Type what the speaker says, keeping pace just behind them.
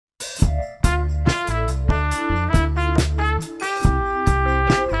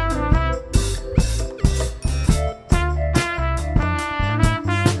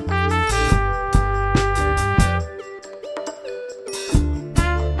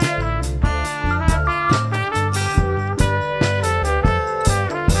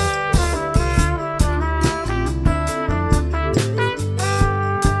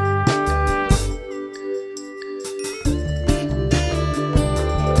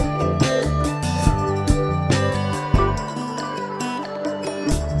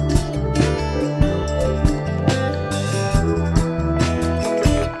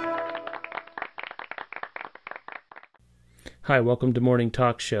Hi, welcome to Morning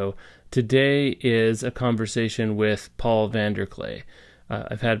Talk Show. Today is a conversation with Paul VanderKlay.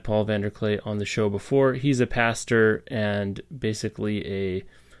 I've had Paul VanderKlay on the show before. He's a pastor and basically a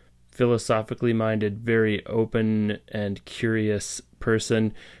philosophically minded, very open and curious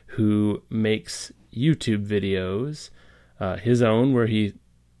person who makes YouTube videos, his own, where he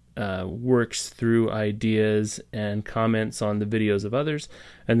works through ideas and comments on the videos of others,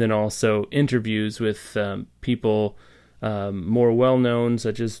 and then also interviews with people more well-known,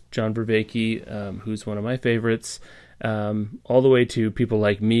 such as John Vervaeke, who's one of my favorites, all the way to people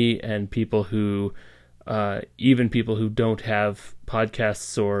like me and people who, even people who don't have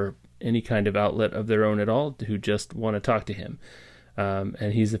podcasts or any kind of outlet of their own at all, who just want to talk to him.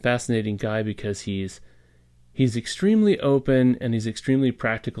 And he's a fascinating guy because he's extremely open and he's extremely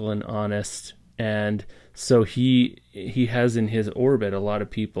practical and honest. And so he has in his orbit a lot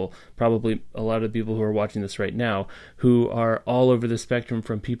of people, probably a lot of people who are watching this right now, who are all over the spectrum,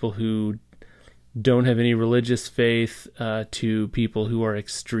 from people who don't have any religious faith to people who are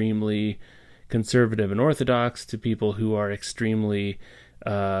extremely conservative and orthodox to people who are extremely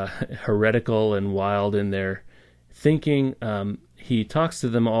heretical and wild in their thinking. He talks to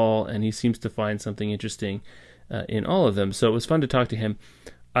them all, and he seems to find something interesting in all of them. So it was fun to talk to him.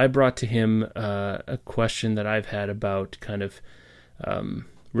 I brought to him a question that I've had about kind of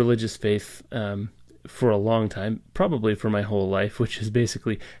religious faith for a long time, probably for my whole life, which is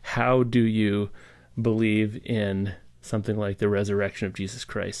basically, how do you believe in something like the resurrection of Jesus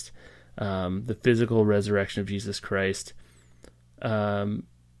Christ, the physical resurrection of Jesus Christ? Even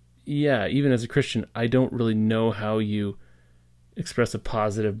as a Christian, I don't really know how you express a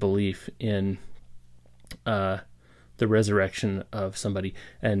positive belief in the resurrection of somebody.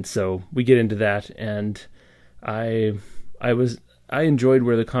 And so we get into that, and I enjoyed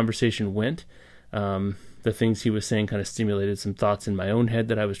where the conversation went. The things he was saying kind of stimulated some thoughts in my own head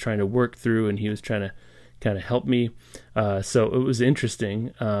that I was trying to work through, and he was trying to kind of help me. So it was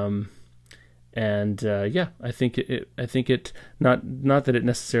interesting. I think it not that it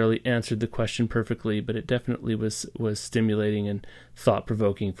necessarily answered the question perfectly, but it definitely was stimulating and thought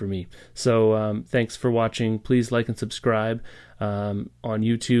provoking for me. So thanks for watching. Please like and subscribe on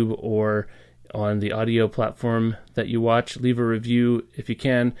YouTube or on the audio platform that you watch. Leave a review if you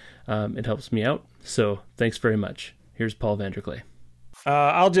can. It helps me out. So thanks very much. Here's Paul VanderKlay.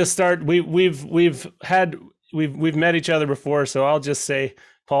 I'll just start. We've met each other before, so I'll just say,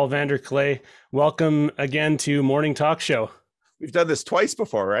 Paul VanderKlay, welcome again to Morning Talk Show. We've done this twice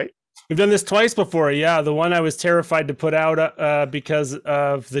before, right? We've done this twice before, yeah. The one I was terrified to put out because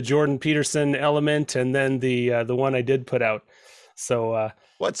of the Jordan Peterson element, and then the one I did put out. So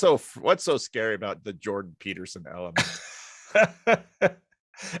what's so scary about the Jordan Peterson element?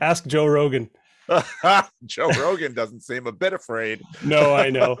 Ask Joe Rogan. Joe Rogan doesn't seem a bit afraid. No, I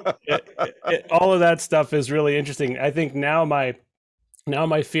know. All of that stuff is really interesting. I think now my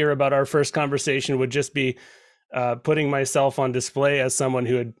fear about our first conversation would just be putting myself on display as someone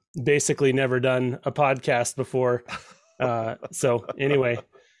who had basically never done a podcast before. So anyway,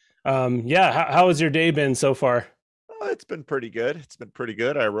 how has your day been so far? It's been pretty good.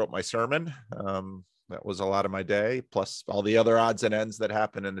 I wrote my sermon. That was a lot of my day, plus all the other odds and ends that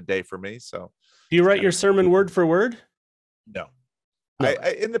happen in a day for me. So, do you write your sermon word for word? No.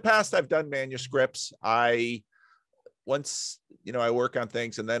 I in the past, I've done manuscripts. I work on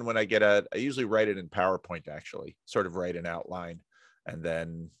things, and then when I usually write it in PowerPoint, actually, sort of write an outline, and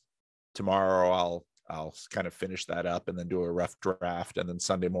then tomorrow I'll kind of finish that up and then do a rough draft, and then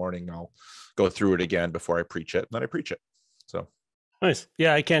Sunday morning I'll go through it again before I preach it, and then I preach it. So nice.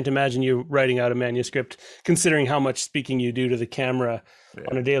 Yeah, I can't imagine you writing out a manuscript, considering how much speaking you do to the camera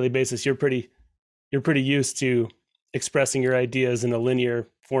on a daily basis. You're pretty used to expressing your ideas in a linear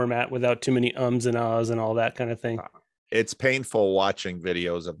format without too many ums and ahs and all that kind of thing. It's painful watching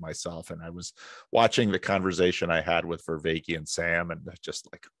videos of myself, and I was watching the conversation I had with Vervaeke and Sam, and just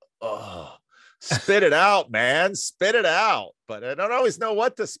like, oh, spit it out, man, spit it out. But I don't always know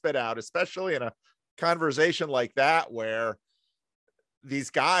what to spit out, especially in a conversation like that where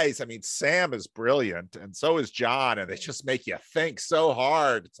these guys, I mean, Sam is brilliant, and so is John, and they just make you think so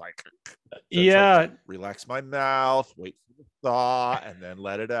hard. It's like, relax my mouth, wait for the thought, and then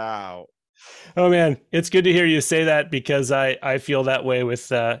let it out. Oh man, it's good to hear you say that, because I feel that way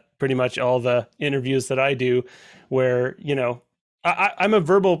with pretty much all the interviews that I do, where, I'm a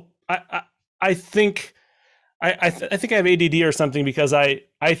verbal, I think I think I have ADD or something, because I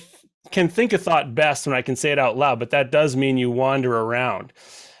can think a thought best when I can say it out loud, but that does mean you wander around.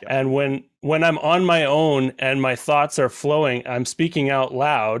 Yeah. And when I'm on my own and my thoughts are flowing, I'm speaking out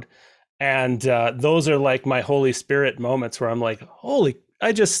loud, And those are like my Holy Spirit moments where I'm like, holy,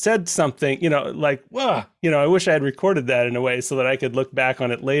 I just said something, like, wow, I wish I had recorded that in a way so that I could look back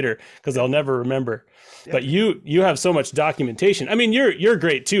on it later, because I'll never remember. Yeah. But you have so much documentation. I mean, you're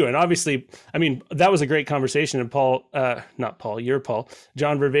great too. And obviously, I mean, that was a great conversation. And Paul, not Paul, you're Paul.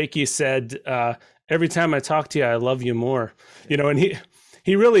 John Vervaeke said, every time I talk to you, I love you more. And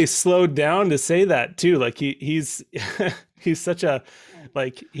he really slowed down to say that too. Like he's he's such a,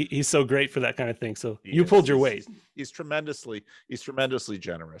 like he's so great for that kind of thing. So you pulled your weight. He's tremendously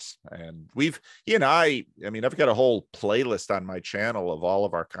generous. And he and I mean, I've got a whole playlist on my channel of all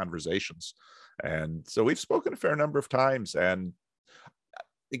of our conversations. And so we've spoken a fair number of times. And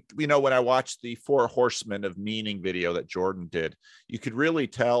when I watched the 4 Horsemen of Meaning video that Jordan did, you could really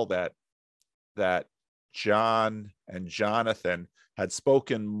tell that John and Jonathan had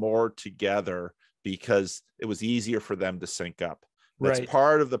spoken more together because it was easier for them to sync up. That's right.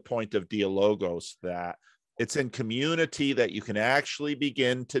 Part of the point of Dialogos, that it's in community that you can actually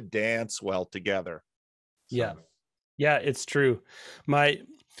begin to dance well together. So. Yeah, it's true. My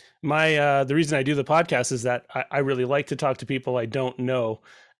the reason I do the podcast is that I really like to talk to people I don't know,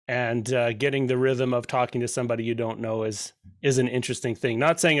 and getting the rhythm of talking to somebody you don't know is an interesting thing.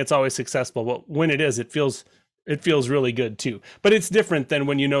 Not saying it's always successful, but when it is, it feels really good too. But it's different than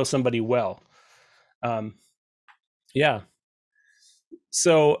when you know somebody well. Yeah.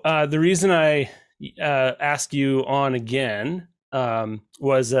 So the reason I asked you on again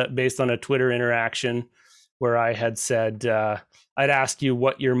was based on a Twitter interaction where I had said I'd ask you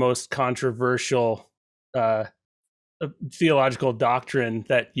what your most controversial theological doctrine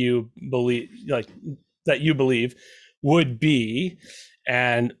that you believe would be,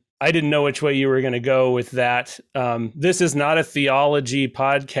 and I didn't know which way you were going to go with that. This is not a theology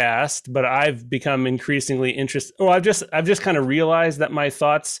podcast, but I've become increasingly interested. Oh, I've just kind of realized that my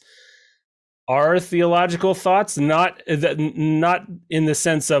thoughts are theological thoughts, not in the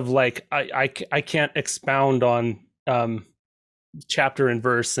sense of like I can't expound on chapter and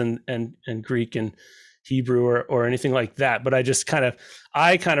verse and Greek and Hebrew or anything like that. But I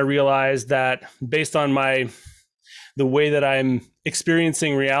kind of realized that based on the way that I'm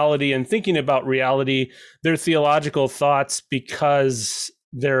experiencing reality and thinking about reality, they're theological thoughts because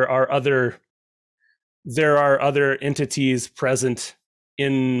there are other entities present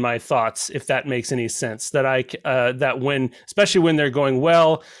in my thoughts, if that makes any sense. That especially when they're going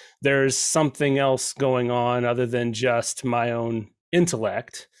well, there's something else going on other than just my own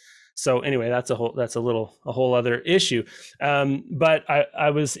intellect. So anyway, that's a whole other issue. But I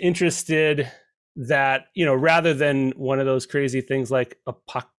was interested that, rather than one of those crazy things like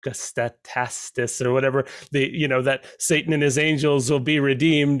apostatastis or whatever, that Satan and his angels will be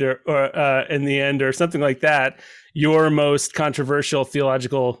redeemed or in the end or something like that, your most controversial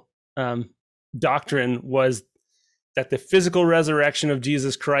theological doctrine was that the physical resurrection of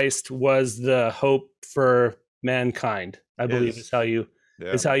Jesus Christ was the hope for mankind. I believe is how you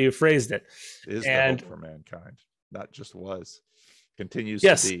phrased it. Is the hope for mankind, not just was, continues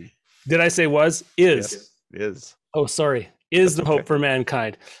to be. Did I say was? Is. Yes, is. Oh, sorry. Is the hope for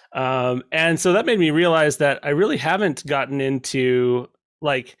mankind. And so that made me realize that I really haven't gotten into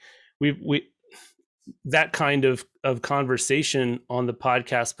like we that kind of conversation on the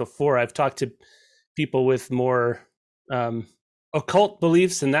podcast before. I've talked to people with more occult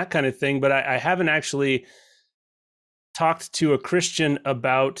beliefs and that kind of thing, but I haven't actually talked to a Christian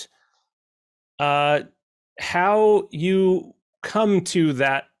about how you come to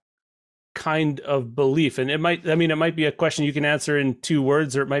that kind of belief. And it might be a question you can answer in 2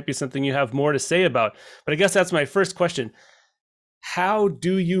 words, or it might be something you have more to say about. But I guess that's my first question. How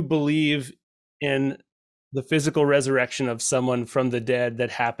do you believe in the physical resurrection of someone from the dead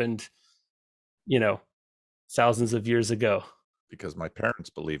that happened, thousands of years ago? Because my parents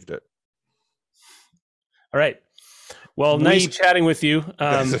believed it. All right. Well, nice chatting with you.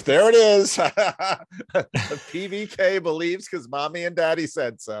 There it is. PVK believes because mommy and daddy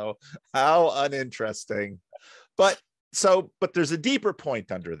said so. How uninteresting. But there's a deeper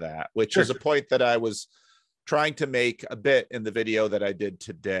point under that, which is a point that I was trying to make a bit in the video that I did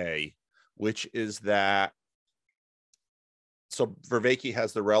today, which is that, so Vervaeke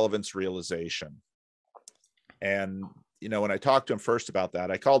has the relevance realization. And, when I talked to him first about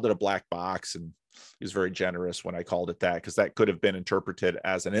that, I called it a black box, and he was very generous when I called it that, because that could have been interpreted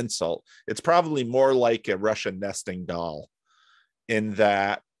as an insult. It's probably more like a Russian nesting doll, in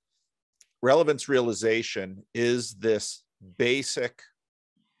that relevance realization is this basic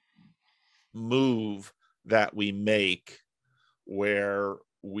move that we make where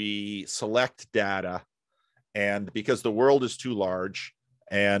we select data, and because the world is too large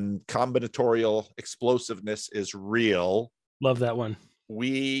and combinatorial explosiveness is real. Love that one.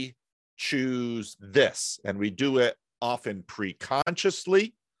 We choose this, and we do it often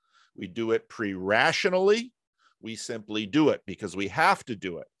pre-consciously. We do it pre-rationally. We simply do it because we have to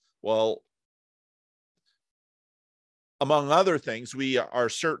do it. Well, among other things, we are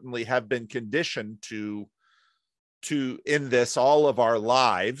certainly have been conditioned to in this all of our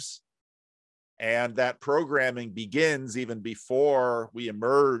lives. And that programming begins even before we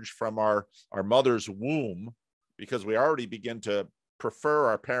emerge from our mother's womb, because we already begin to prefer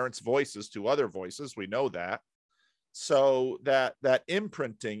our parents' voices to other voices. We know that. So that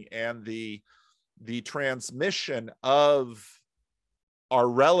imprinting and the transmission of our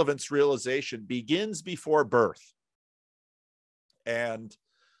relevance realization begins before birth. And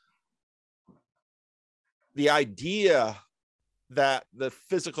the idea that the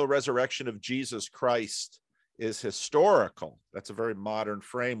physical resurrection of Jesus Christ is historical, that's a very modern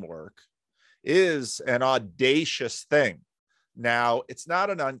framework, is an audacious thing. Now, it's not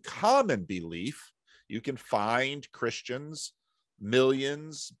an uncommon belief. You can find Christians,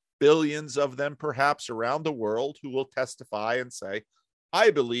 millions, billions of them perhaps around the world, who will testify and say,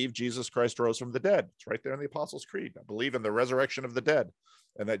 I believe Jesus Christ rose from the dead. It's right there in the Apostles' Creed. I believe in the resurrection of the dead,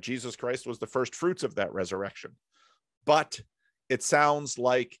 and that Jesus Christ was the first fruits of that resurrection. But it sounds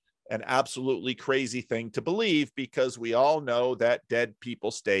like an absolutely crazy thing to believe, because we all know that dead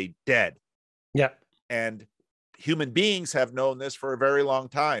people stay dead. Yeah. And human beings have known this for a very long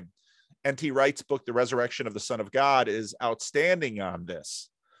time. N.T. Wright's book, The Resurrection of the Son of God, is outstanding on this.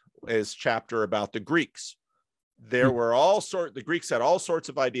 His chapter about the Greeks. There were the Greeks had all sorts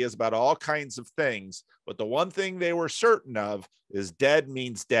of ideas about all kinds of things, but the one thing they were certain of is dead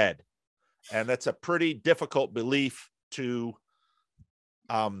means dead. And that's a pretty difficult belief to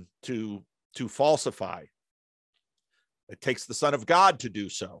falsify. It takes the Son of God to do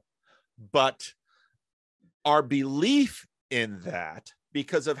so. But our belief in that,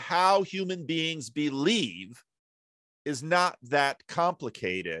 because of how human beings believe, is not that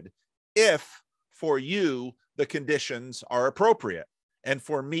complicated if, for you, the conditions are appropriate. And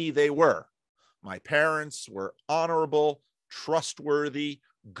for me, they were. My parents were honorable, trustworthy,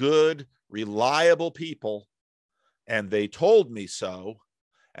 good, reliable people, and they told me so,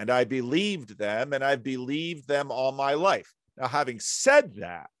 and I believed them, and I've believed them all my life. Now, having said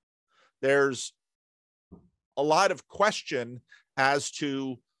that, there's a lot of question as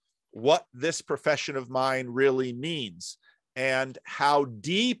to what this profession of mine really means and how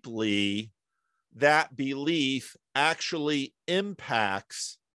deeply that belief actually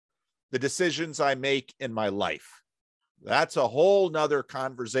impacts the decisions I make in my life. That's a whole nother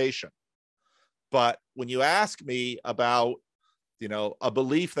conversation. But when you ask me about, a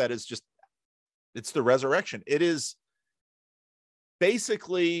belief that is just, it's the resurrection. It is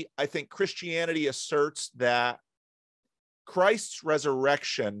basically, I think Christianity asserts that Christ's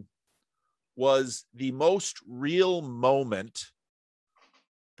resurrection was the most real moment,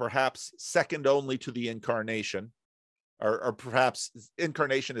 perhaps second only to the incarnation, or perhaps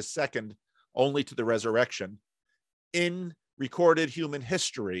incarnation is second only to the resurrection in recorded human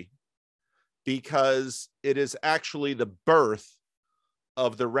history, because it is actually the birth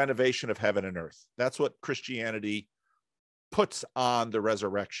of the renovation of heaven and earth. That's what Christianity puts on the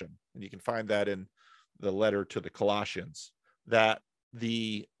resurrection. And you can find that in the letter to the Colossians, that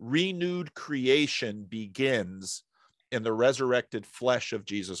the renewed creation begins in the resurrected flesh of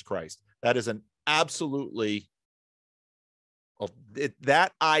Jesus Christ. That is an absolutely,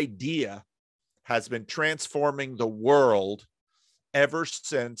 that idea has been transforming the world ever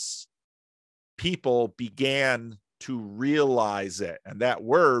since people began to realize it. And that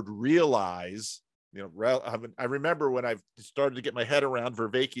word realize, I remember when I started to get my head around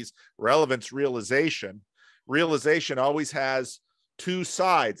Vervaeke's relevance realization. Realization always has two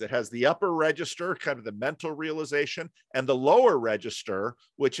sides. It has the upper register, kind of the mental realization, and the lower register,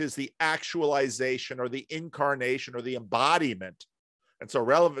 which is the actualization or the incarnation or the embodiment. And so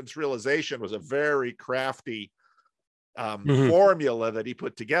relevance realization was a very crafty formula that he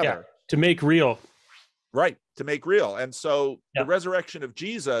put together. Yeah, to make real. Right, to make real. And so the resurrection of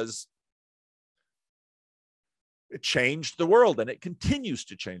Jesus, it changed the world, and it continues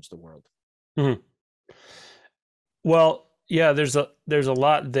to change the world. Mm-hmm. Well, yeah, there's a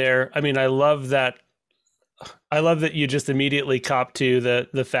lot there. I mean, I love that you just immediately copped to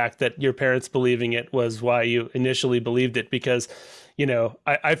the fact that your parents believing it was why you initially believed it, because,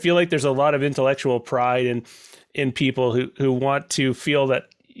 I feel like there's a lot of intellectual pride in people who want to feel that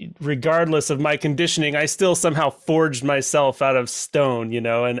regardless of my conditioning, I still somehow forged myself out of stone,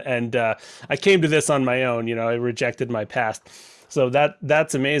 and I came to this on my own, I rejected my past. So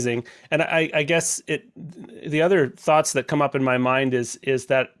that's amazing. And I guess the other thoughts that come up in my mind is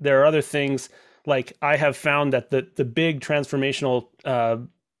that there are other things, like I have found that the big transformational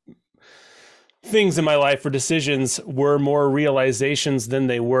things in my life or decisions were more realizations than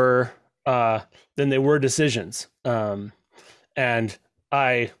they were decisions. And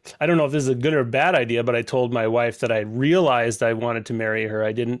I don't know if this is a good or bad idea, but I told my wife that I realized I wanted to marry her.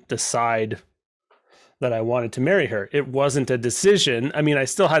 I didn't decide that I wanted to marry her. It wasn't a decision. I mean, I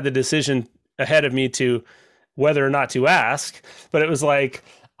still had the decision ahead of me to whether or not to ask, but it was like,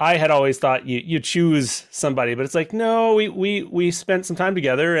 I had always thought you choose somebody, but it's like, no, we spent some time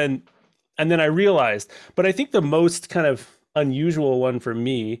together, and then I realized. But I think the most kind of unusual one for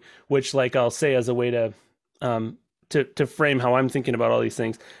me, which, like, I'll say as a way to frame how I'm thinking about all these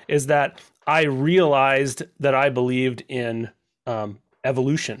things, is that I realized that I believed in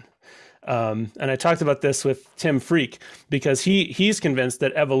evolution. And I talked about this with Tim Freak, because he's convinced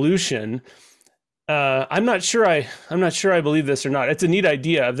that evolution. I'm not sure I believe this or not. It's a neat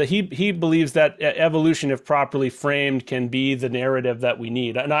idea that he believes that evolution, if properly framed, can be the narrative that we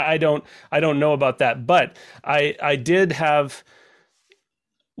need. And I don't know about that, but I did have,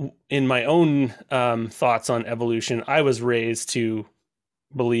 in my own thoughts on evolution, I was raised to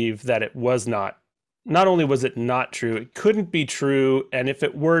believe that it was not only was it not true, it couldn't be true. And if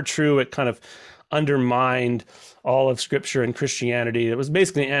it were true, it kind of undermined all of Scripture and Christianity. It was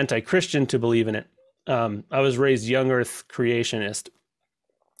basically anti-Christian to believe in it. I was raised young earth creationist.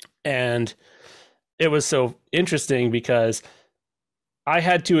 And it was so interesting because I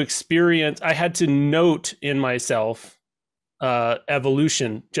had to note in myself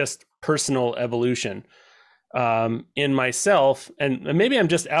evolution, just personal evolution in myself. And maybe I'm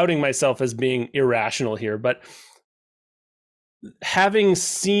just outing myself as being irrational here, but having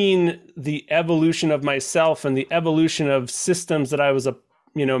seen the evolution of myself and the evolution of systems that I was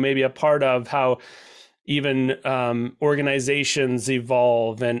maybe a part of, how even organizations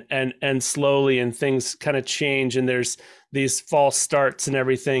evolve and slowly, and things kind of change, and there's these false starts and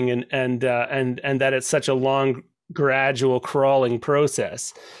everything, and that it's such a long, gradual crawling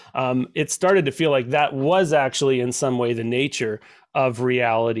process. It started to feel like that was actually in some way the nature of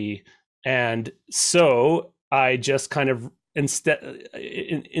reality. And so I just kind of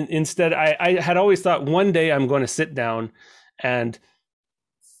instead I had always thought, one day I'm going to sit down and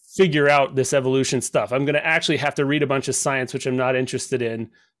figure out this evolution stuff. I'm going to actually have to read a bunch of science, which I'm not interested in.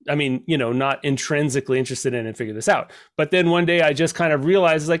 I mean, not intrinsically interested in, and figure this out. But then one day I just kind of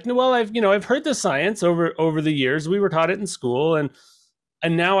realized, like, well, I've heard the science over the years. We were taught it in school, and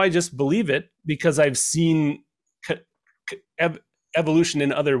now I just believe it because I've seen evolution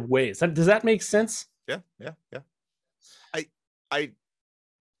in other ways. Does that make sense? Yeah.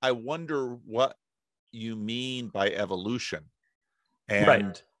 I wonder what you mean by evolution. And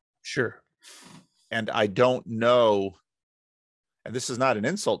right. Sure. And I don't know, and this is not an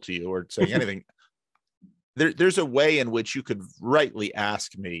insult to you or saying anything. There's a way in which you could rightly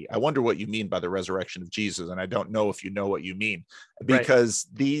ask me, I wonder what you mean by the resurrection of Jesus. And I don't know if you know what you mean, because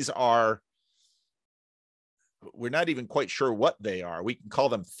these are, we're not even quite sure what they are. We can call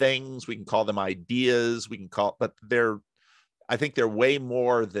them things, we can call them ideas, but I think they're way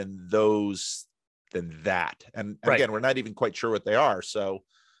more than that. And again, we're not even quite sure what they are. So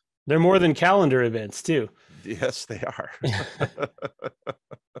they're more than calendar events too. Yes, they are.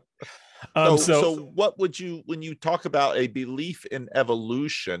 So what would you, when you talk about a belief in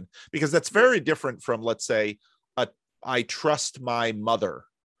evolution, because that's very different from, let's say, I trust my mother.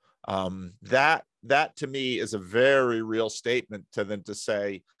 That to me is a very real statement to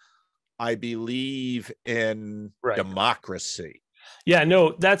say, I believe in democracy. Yeah,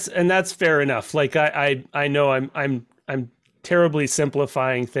 no, that's fair enough. Like I know I'm terribly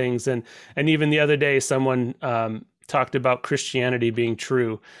simplifying things, and even the other day someone talked about Christianity being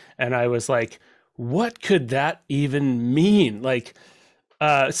true, and I was like, what could that even mean? Like,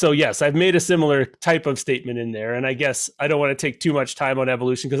 so yes, I've made a similar type of statement in there, and I guess I don't want to take too much time on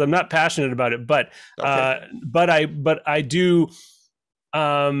evolution because I'm not passionate about it, but I do.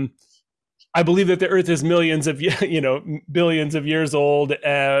 I believe that the Earth is millions of billions of years old,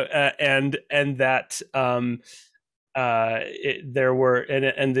 and that there were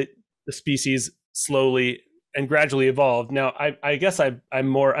and the species slowly and gradually evolved. Now, I guess I'm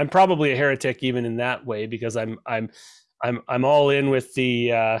probably a heretic even in that way, because I'm all in with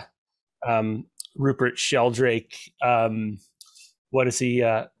the Rupert Sheldrake. What is he?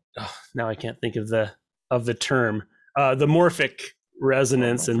 Now I can't think of the term. The morphic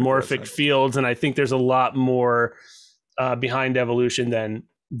resonance and morphic fields, and I think there's a lot more behind evolution than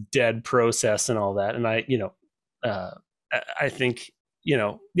dead process and all that. And I think,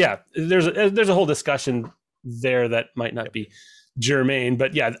 yeah, there's a whole discussion there that might not be germane,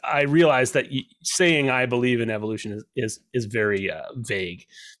 but yeah, I realize that saying I believe in evolution is very vague.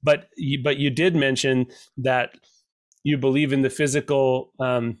 But you did mention that you believe in the physical.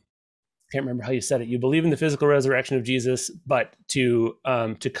 Can't remember how you said it. You believe in the physical resurrection of Jesus, but to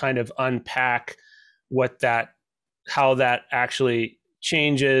kind of unpack how that actually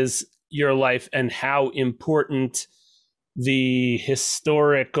changes your life and how important the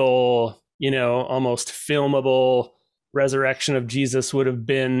historical, almost filmable resurrection of Jesus would have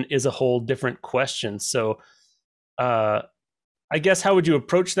been is a whole different question. So, I guess, how would you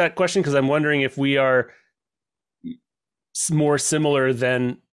approach that question? Because I'm wondering if we are more similar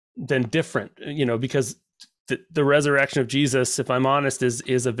than different, because the resurrection of Jesus, if I'm honest,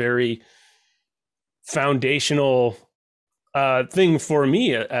 is a very foundational thing for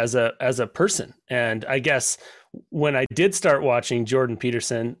me as a person. And I guess when I did start watching Jordan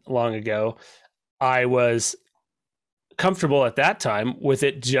Peterson long ago, I was comfortable at that time with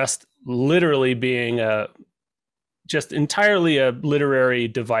it just literally being just entirely a literary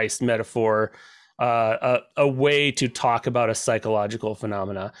device metaphor, a way to talk about a psychological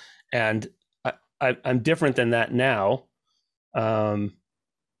phenomena. And I'm different than that now,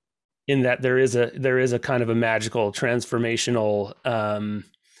 in that there is a kind of a magical transformational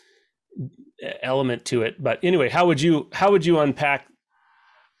element to it. But anyway, how would you unpack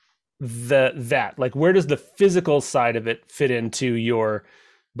that? Like, where does the physical side of it fit into your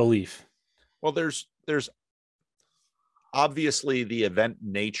belief? Well, there's obviously the event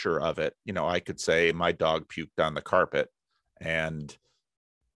nature of it. I could say my dog puked on the carpet, and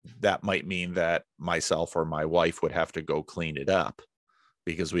that might mean that myself or my wife would have to go clean it up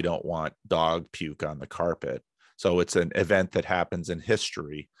because we don't want dog puke on the carpet. So it's an event that happens in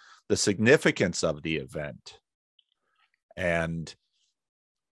history, the significance of the event. And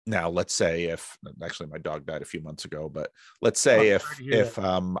now let's say if actually my dog died a few months ago, but let's say if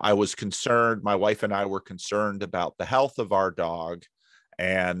I was concerned, my wife and I were concerned about the health of our dog,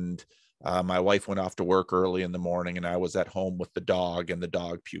 and my wife went off to work early in the morning and I was at home with the dog and the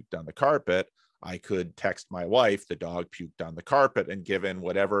dog puked on the carpet, I could text my wife, the dog puked on the carpet, and given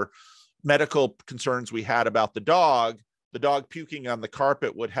whatever medical concerns we had about the dog puking on the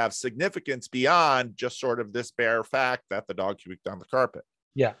carpet would have significance beyond just sort of this bare fact that the dog puked on the carpet.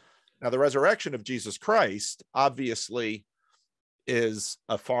 Yeah. Now, the resurrection of Jesus Christ obviously is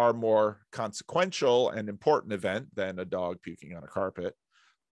a far more consequential and important event than a dog puking on a carpet.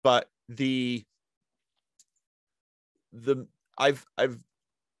 But I've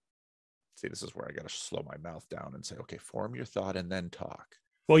see, this is where I got to slow my mouth down and say, okay, form your thought and then talk.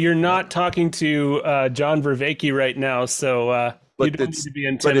 Well, you're not talking to John Vervaeke right now, so you don't need to be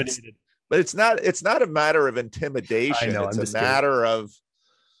intimidated. But it's not a matter of intimidation. It's a matter of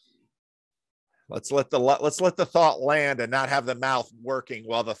let's let the thought land and not have the mouth working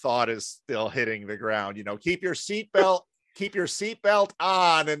while the thought is still hitting the ground. Keep your seatbelt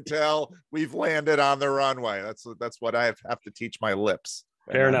on until we've landed on the runway. That's what I have to teach my lips.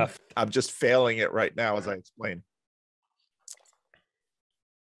 Fair enough. I'm just failing it right now as I explain.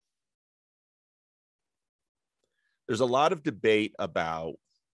 There's a lot of debate about,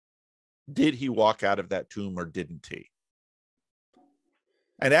 did he walk out of that tomb or didn't he?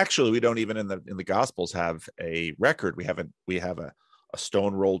 And actually, we don't even in the Gospels have a record. We have a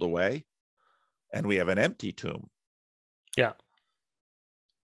stone rolled away, and we have an empty tomb. Yeah.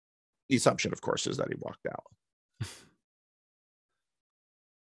 The assumption, of course, is that he walked out.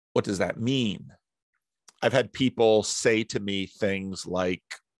 What does that mean? I've had people say to me things like,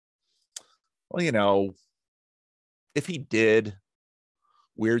 well, if he did,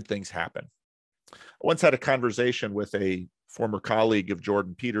 weird things happen. I once had a conversation with a former colleague of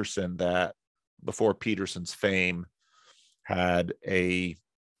Jordan Peterson that, before Peterson's fame, was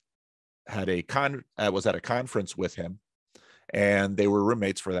at a conference with him, and they were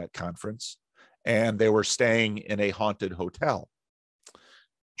roommates for that conference, and they were staying in a haunted hotel.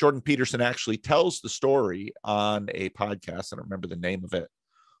 Jordan Peterson actually tells the story on a podcast, I don't remember the name of it,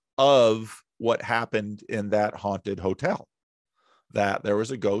 of what happened in that haunted hotel, that there was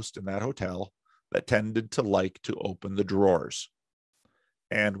a ghost in that hotel that tended to like to open the drawers.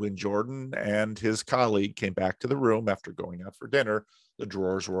 And when Jordan and his colleague came back to the room after going out for dinner, the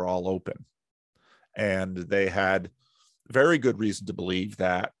drawers were all open. And they had very good reason to believe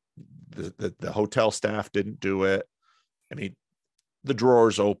that the hotel staff didn't do it. I mean, the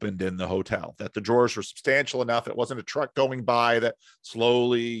drawers opened in the hotel, that the drawers were substantial enough. It wasn't a truck going by that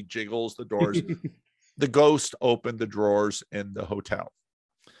slowly jiggles the doors. The ghost opened the drawers in the hotel.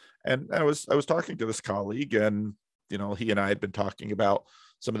 And I was talking to this colleague, and he and I had been talking about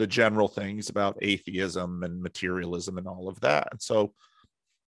some of the general things about atheism and materialism and all of that. And so,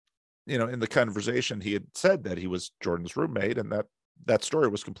 in the conversation, he had said that he was Jordan's roommate, and that story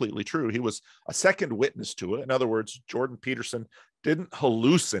was completely true. He was a second witness to it. In other words, Jordan Peterson didn't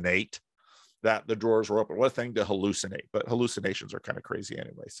hallucinate that the drawers were open. What a thing to hallucinate, but hallucinations are kind of crazy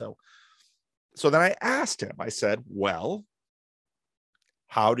anyway. So then I asked him, I said, well,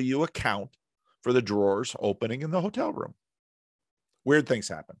 how do you account for the drawers opening in the hotel room? Weird things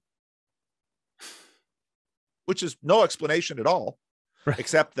happen, which is no explanation at all, Right.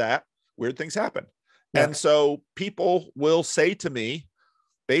 except that weird things happen. Yeah. And so people will say to me,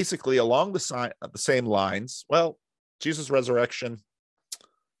 basically along the same lines, well, Jesus' resurrection,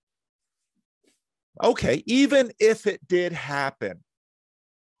 okay, even if it did happen,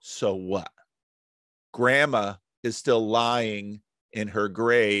 so what? Grandma is still lying in her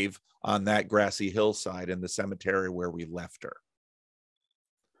grave on that grassy hillside in the cemetery where we left her.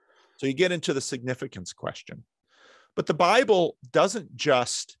 So you get into the significance question. But the Bible doesn't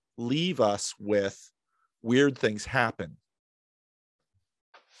just leave us with weird things happen.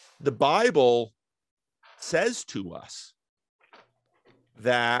 The Bible says to us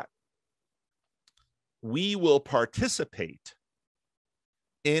that we will participate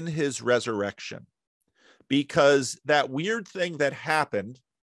in his resurrection, because that weird thing that happened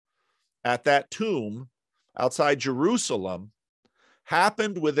at that tomb outside Jerusalem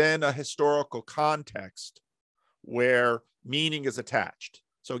happened within a historical context where meaning is attached.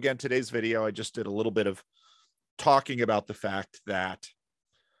 So again, today's video, I just did a little bit of talking about the fact that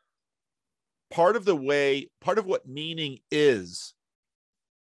part of what meaning is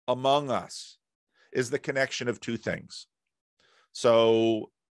among us is the connection of two things.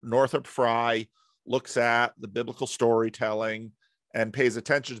 So Northrop Frye looks at the biblical storytelling and pays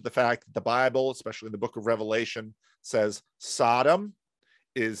attention to the fact that the Bible, especially in the book of Revelation, says Sodom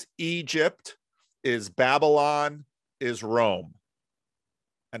is Egypt, is Babylon, is Rome.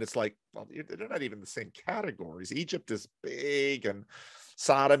 And it's like, well, they're not even the same categories. Egypt is big, and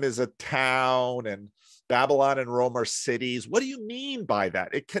Sodom is a town, and Babylon and Rome are cities. What do you mean by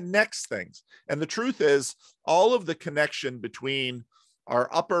that? It connects things. And the truth is, all of the connection between our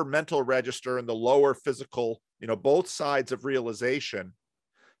upper mental register and the lower physical, both sides of realization,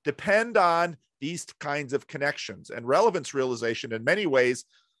 depend on these kinds of connections. And relevance realization, in many ways,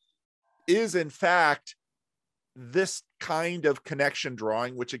 is in fact this kind of connection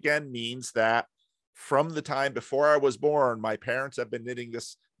drawing, which again means that from the time before I was born, my parents have been knitting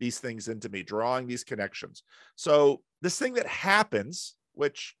these things into me, drawing these connections. So this thing that happens,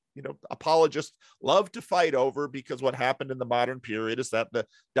 which apologists love to fight over, because what happened in the modern period is that the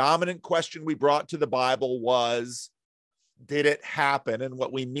dominant question we brought to the Bible was, did it happen? And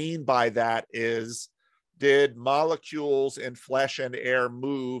what we mean by that is, did molecules in flesh and air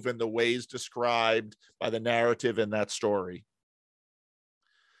move in the ways described by the narrative in that story?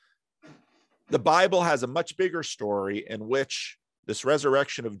 The Bible has a much bigger story in which this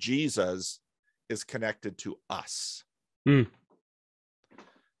resurrection of Jesus is connected to us.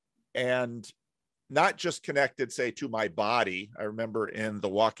 And not just connected, say, to my body. I remember in The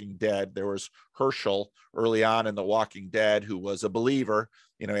Walking Dead, there was Herschel early on in The Walking Dead, who was a believer.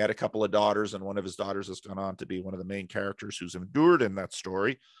 He had a couple of daughters, and one of his daughters has gone on to be one of the main characters who's endured in that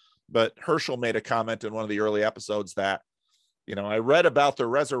story. But Herschel made a comment in one of the early episodes that, I read about the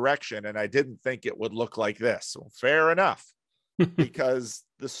resurrection and I didn't think it would look like this. Well, fair enough, because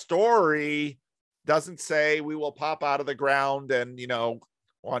the story doesn't say we will pop out of the ground and,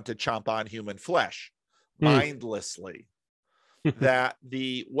 want to chomp on human flesh mindlessly. That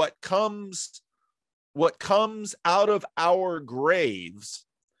what comes out of our graves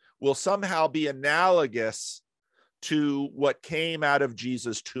will somehow be analogous to what came out of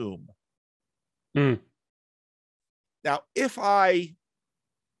Jesus' tomb. Now, if I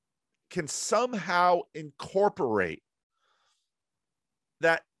can somehow incorporate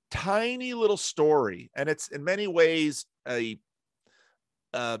that tiny little story, and it's in many ways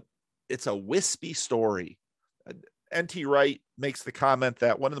it's a wispy story. N.T. Wright makes the comment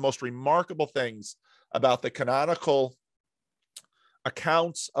that one of the most remarkable things about the canonical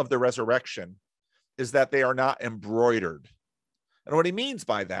accounts of the resurrection is that they are not embroidered. And what he means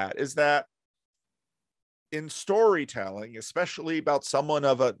by that is that in storytelling, especially about someone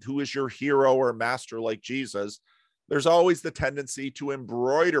who is your hero or master like Jesus, there's always the tendency to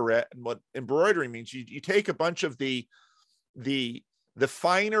embroider it. And what embroidery means, you take a bunch of the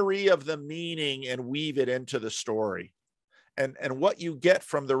finery of the meaning and weave it into the story. And what you get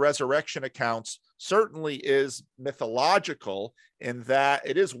from the resurrection accounts certainly is mythological in that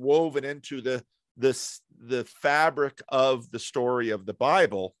it is woven into the the fabric of the story of the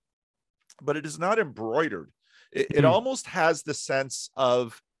Bible, but it is not embroidered. It almost has the sense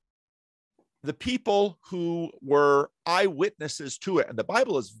of the people who were eyewitnesses to it. And the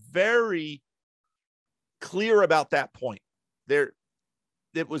Bible is very clear about that point. It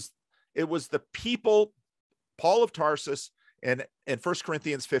was the people. Paul of Tarsus in 1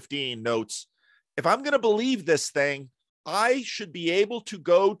 Corinthians 15 notes, if I'm going to believe this thing, I should be able to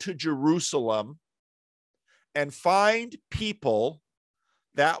go to Jerusalem and find people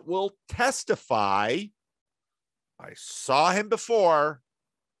that will testify, I saw him before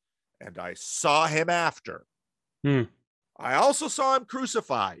and I saw him after. I also saw him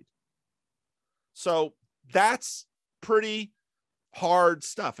crucified. So that's pretty hard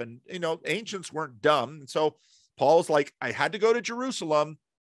stuff. And, ancients weren't dumb. And so Paul's like, I had to go to Jerusalem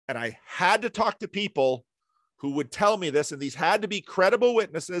and I had to talk to people who would tell me this. And these had to be credible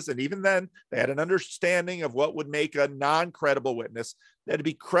witnesses. And even then they had an understanding of what would make a non-credible witness. They had to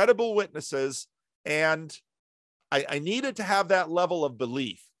be credible witnesses. And I needed to have that level of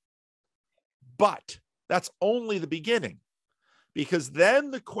belief. But that's only the beginning, because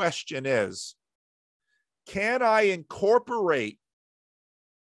then the question is, can I incorporate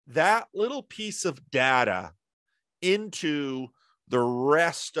that little piece of data into the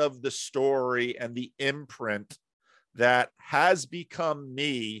rest of the story and the imprint that has become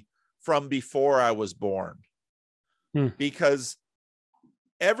me from before I was born? Because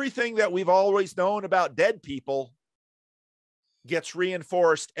everything that we've always known about dead people gets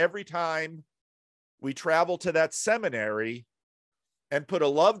reinforced every time we travel to that seminary and put a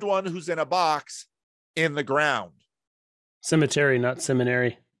loved one who's in a box in the ground. Cemetery, not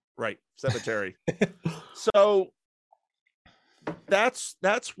seminary. Right, cemetery. So that's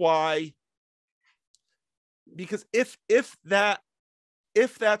why, because if that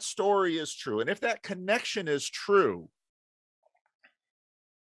story is true, and if that connection is true,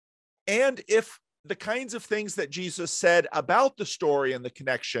 and if the kinds of things that Jesus said about the story and the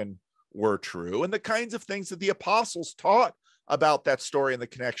connection were true, and the kinds of things that the apostles taught about that story and the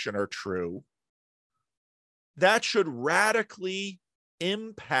connection are true, that should radically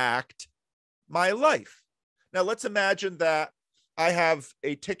impact my life. Now, let's imagine that I have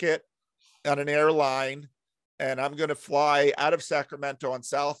a ticket on an airline and I'm going to fly out of Sacramento on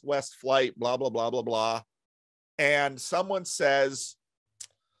Southwest flight, blah, blah, blah, blah, blah. And someone says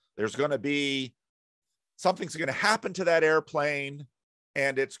there's going to be something's going to happen to that airplane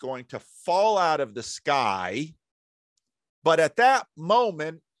and it's going to fall out of the sky. But at that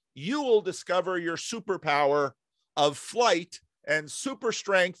moment, you will discover your superpower of flight and super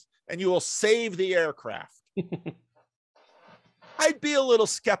strength, and you will save the aircraft. I'd be a little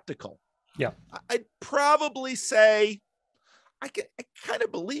skeptical. Yeah. I'd probably say, I kind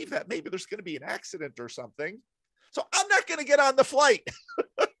of believe that maybe there's going to be an accident or something. So I'm not going to get on the flight.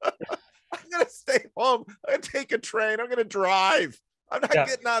 I'm going to stay home. I'm going to take a train. I'm going to drive. I'm not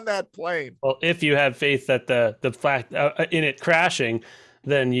getting on that plane. Well, if you have faith that the fact in it crashing,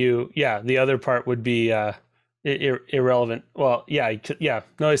 then the other part would be irrelevant. Well,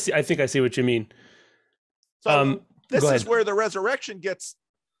 no, I think I see what you mean. So this is where the resurrection gets,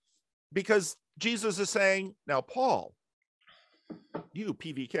 because Jesus is saying, now, Paul, you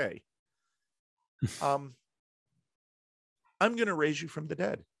PVK, I'm going to raise you from the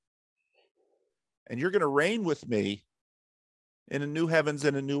dead, and you're going to reign with me in a new heavens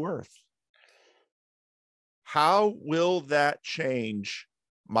and a new earth. How will that change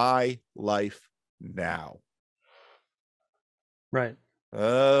my life now? Right.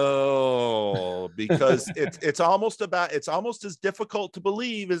 Oh, because it's almost as difficult to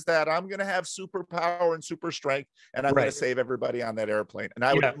believe as that I'm going to have superpower and super strength and I'm going to save everybody on that airplane. And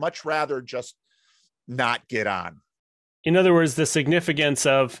I would much rather just not get on. In other words, the significance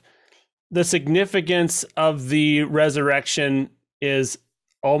of the resurrection is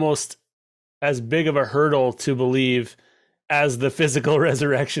almost as big of a hurdle to believe as the physical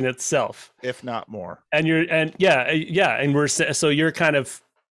resurrection itself, if not more. And you're kind of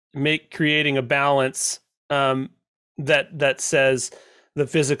creating a balance that says the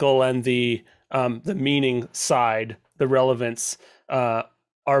physical and the meaning side, the relevance,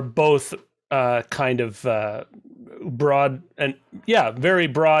 are both kind of broad and very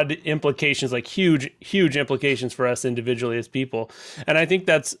broad implications, like huge implications for us individually as people. And I think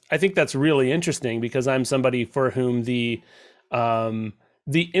that's really interesting, because I'm somebody for whom the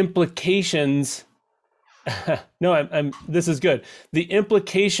implications this is good. The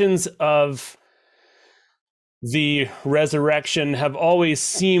implications of the resurrection have always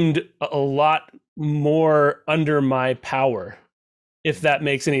seemed a lot more under my power if that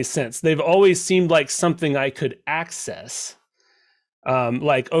makes any sense. They've always seemed like something I could access.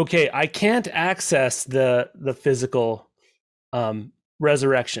 Like, okay, I can't access the physical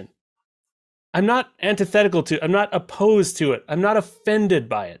resurrection. I'm not antithetical to it. I'm not opposed to it. I'm not offended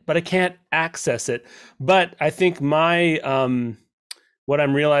by it, but I can't access it. But I think what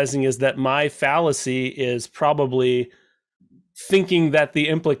I'm realizing is that my fallacy is probably thinking that the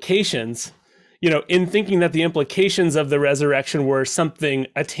implications, in thinking that the implications of the resurrection were something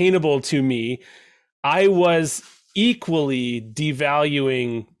attainable to me, I was equally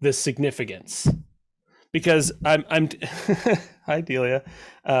devaluing the significance. Because I'm hi Delia,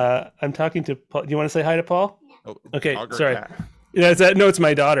 I'm talking to Paul. Do you want to say hi to Paul? Oh, okay, sorry. Yeah, no, it's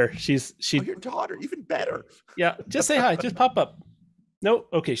my daughter. She. Oh, your daughter, even better. Yeah, just say hi. Just pop up. No,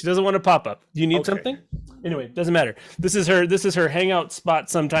 okay, she doesn't want to pop up. Do you need something? Anyway, doesn't matter. This is her hangout spot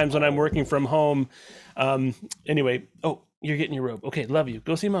sometimes when I'm working from home. Anyway, oh, you're getting your robe. Okay, love you.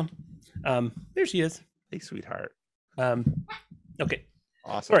 Go see mom. There she is. Hey, sweetheart. Okay.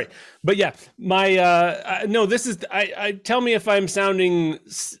 Awesome. All right, but yeah, my no, this is I tell me if I'm sounding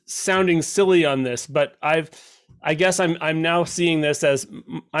silly on this, but I guess I'm now seeing this as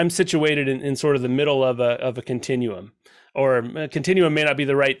I'm situated in sort of the middle of a continuum, or a continuum may not be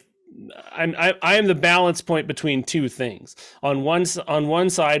the right. I am the balance point between two things. On one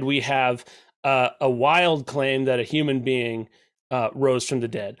side, we have a wild claim that a human being rose from the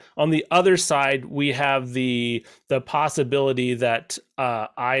dead. On the other side, we have the possibility that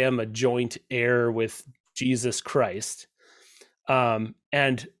I am a joint heir with Jesus Christ, and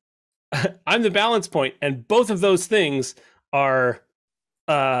I'm the balance point, and both of those things are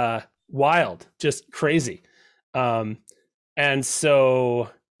wild, just crazy. And so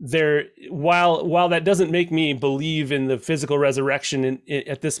while that doesn't make me believe in the physical resurrection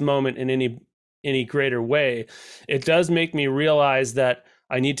at this moment in any greater way, it does make me realize that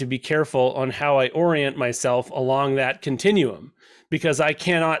I need to be careful on how I orient myself along that continuum, because I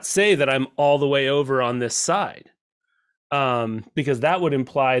cannot say that I'm all the way over on this side, because that would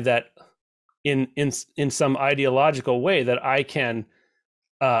imply that in some ideological way that I can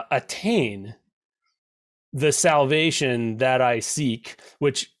attain the salvation that I seek,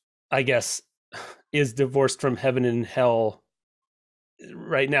 which I guess is divorced from heaven and hell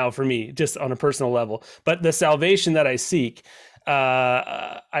right now for me, just on a personal level. But the salvation that I seek,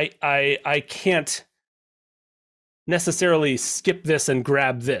 I can't necessarily skip this and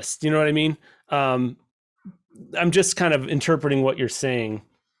grab this. Do you know what I mean? I'm just kind of interpreting what you're saying.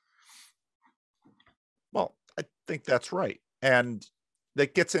 Well, I think that's right. And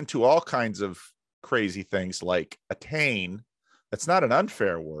that gets into all kinds of crazy things like attain. That's not an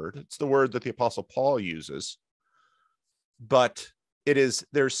unfair word. It's the word that the Apostle Paul uses. But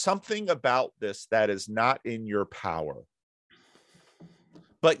there's something about this that is not in your power.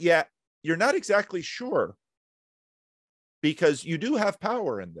 But yet you're not exactly sure, because you do have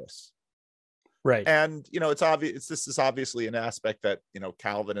power in this. Right. And, it's obvious. This is obviously an aspect that,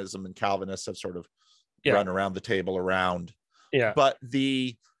 Calvinism and Calvinists have sort of run around the table around. Yeah. But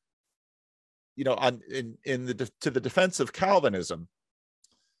to the defense of Calvinism,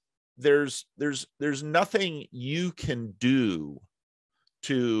 there's nothing you can do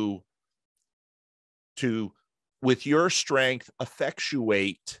to with your strength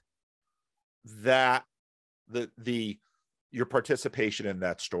effectuate that your participation in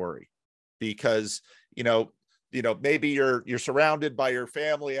that story, because maybe you're surrounded by your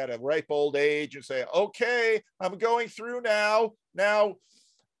family at a ripe old age and say, okay, I'm going through now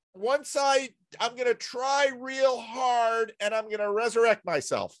once I'm going to try real hard and I'm going to resurrect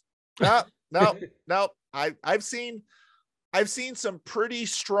myself. No. I've seen some pretty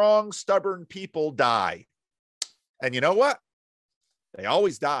strong, stubborn people die. And you know what? They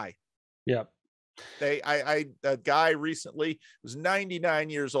always die. Yep. A guy recently was 99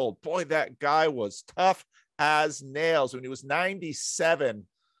 years old. Boy, that guy was tough as nails. When he was 97,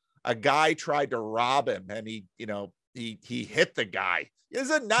 a guy tried to rob him, and he hit the guy. He's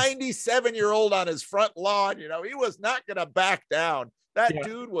a 97-year-old on his front lawn. He was not going to back down. That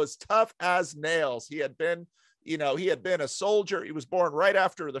dude was tough as nails. He had been a soldier. He was born right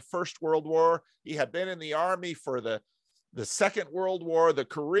after the First World War. He had been in the army for the Second World War, the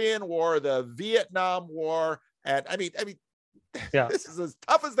Korean War, the Vietnam War. And I mean, this is as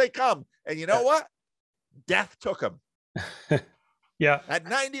tough as they come. And you know what? Death took him. Yeah. At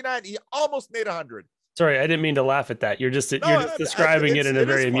 99, he almost made 100. Sorry, I didn't mean to laugh at that. You're just describing it in a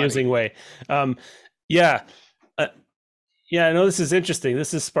very amusing way. Yeah. I know this is interesting.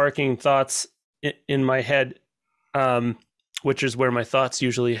 This is sparking thoughts in my head, which is where my thoughts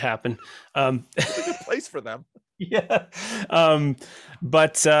usually happen. It's a good place for them. Yeah.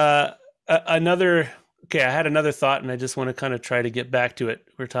 But another, okay, I had another thought and I just want to kind of try to get back to it.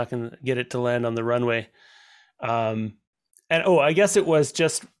 We're talking, get it to land on the runway. Um, and I guess it was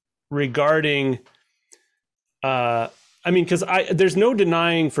just regarding, I mean, because there's no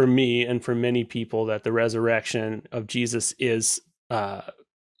denying for me and for many people that the resurrection of Jesus is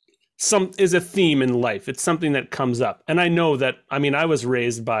is a theme in life. It's something that comes up, and I know that. I mean, I was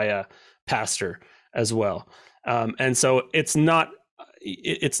raised by a pastor as well, and so it's not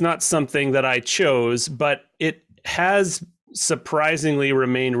something that I chose, but it has surprisingly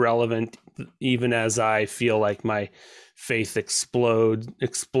remained relevant even as I feel like my faith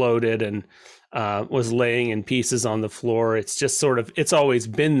exploded and was laying in pieces on the floor. It's just sort of, it's always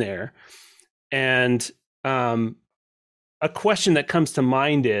been there. And a question that comes to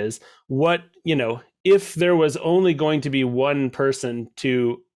mind is what, if there was only going to be one person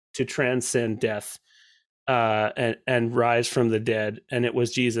to transcend death and rise from the dead, and it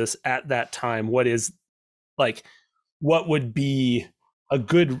was Jesus at that time, what would be a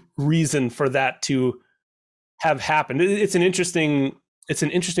good reason for that to have happened? It's an interesting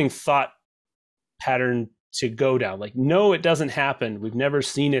thought pattern to go down. Like, no, it doesn't happen. We've never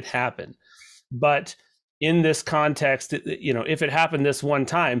seen it happen. But in this context, if it happened this one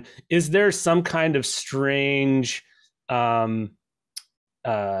time, is there some kind of strange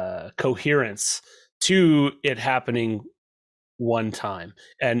coherence to it happening one time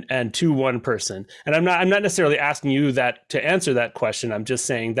and to one person? And I'm not necessarily asking you that to answer that question. I'm just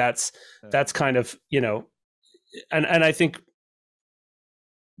saying that's kind of, and I think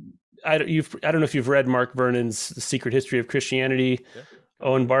I don't know if you've read Mark Vernon's The Secret History of Christianity. Yeah.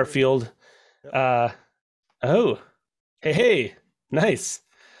 Owen Barfield. Yeah. Hey, nice.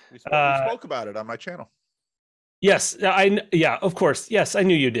 We spoke about it on my channel. Yes, of course. Yes, I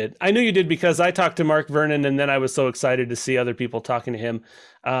knew you did. I knew you did because I talked to Mark Vernon, and then I was so excited to see other people talking to him.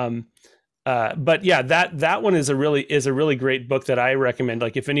 But yeah, that one is a really great book that I recommend.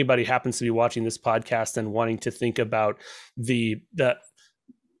 Like, if anybody happens to be watching this podcast and wanting to think about the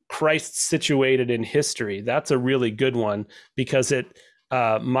Christ situated in history, that's a really good one, because it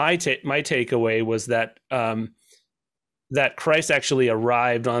my takeaway was that that Christ actually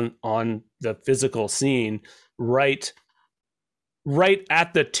arrived on the physical scene right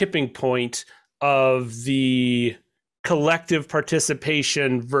at the tipping point of the collective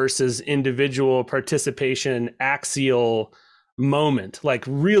participation versus individual participation axial moment, like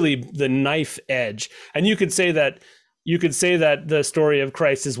really the knife edge. And you could say that the story of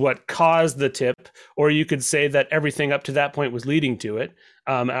Christ is what caused the tip, or you could say that everything up to that point was leading to it.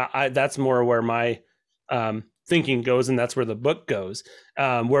 That's more where my thinking goes, and that's where the book goes,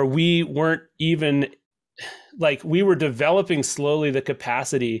 where we weren't even, like, we were developing slowly the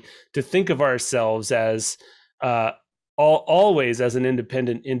capacity to think of ourselves as always as an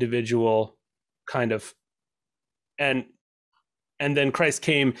independent individual kind of, and then Christ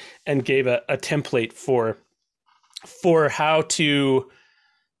came and gave a template for how to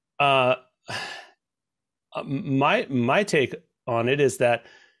my take on it is that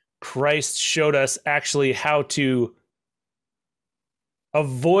Christ showed us actually how to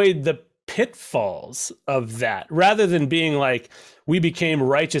avoid the pitfalls of that, rather than being like, we became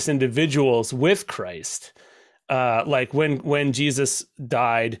righteous individuals with Christ. Like when Jesus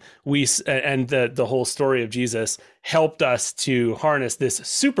died, and the whole story of Jesus helped us to harness this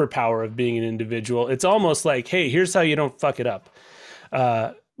superpower of being an individual. It's almost like, hey, here's how you don't fuck it up.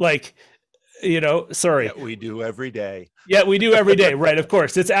 Sorry. Yeah, we do every day. Yeah, we do every day. Right. Of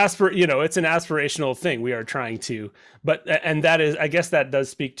course. It's it's an aspirational thing we are trying to, and that is, I guess that does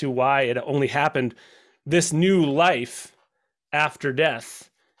speak to why it only happened. This new life after death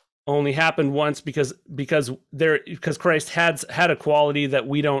only happened once because Christ had a quality that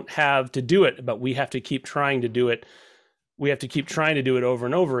we don't have to do it, but we have to keep trying to do it. We have to keep trying to do it over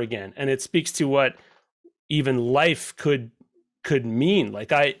and over again. And it speaks to what even life could mean.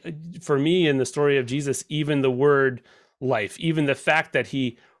 Like, for me, in the story of Jesus, even the word life, even the fact that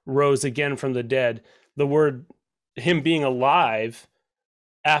he rose again from the dead, the word, him being alive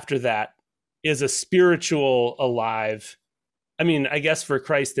after that, is a spiritual alive. I mean, I guess for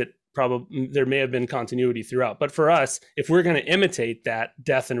Christ, there may have been continuity throughout, but for us, if we're going to imitate that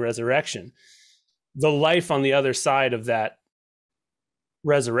death and resurrection, the life on the other side of that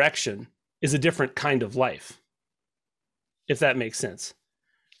resurrection is a different kind of life, if that makes sense.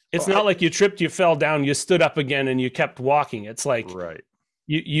 It's not like you tripped, you fell down, you stood up again, and you kept walking. It's like, right.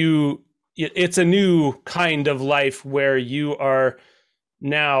 It's a new kind of life where you are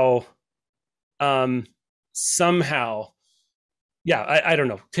now somehow. Yeah, I don't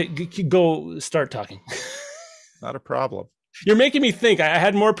know. Go start talking. Not a problem. You're making me think. I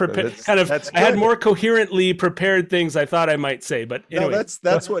had more prepared, That's I had good. more coherently prepared things I thought I might say. But anyway, No,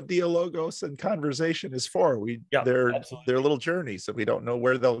 that's what dialogos and conversation is for. yeah, They're absolutely. little journeys that we don't know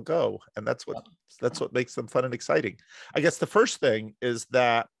where they'll go, and that's what makes them fun and exciting. I guess the first thing is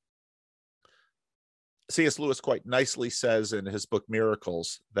that C.S. Lewis quite nicely says in his book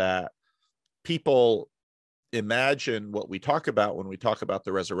Miracles that people imagine what we talk about when we talk about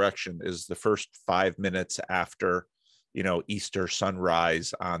the resurrection is the first 5 minutes after, Easter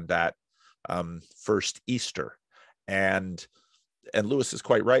sunrise on that first Easter. And Lewis is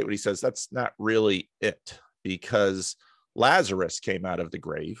quite right when he says that's not really it, because Lazarus came out of the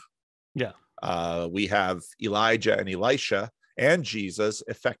grave. Yeah. We have Elijah and Elisha and Jesus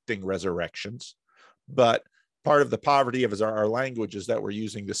effecting resurrections. But part of the poverty of our language is that we're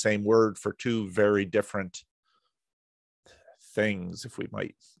using the same word for two very different things, if we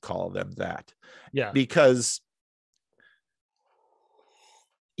might call them that. Yeah. Because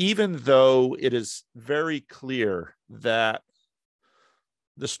even though it is very clear that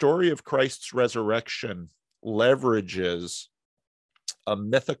the story of Christ's resurrection leverages a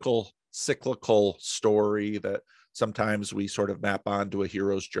mythical, cyclical story that sometimes we sort of map onto a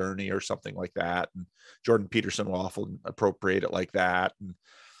hero's journey or something like that. And Jordan Peterson will often appropriate it like that.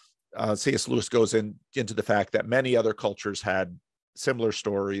 And C.S. Lewis goes into the fact that many other cultures had similar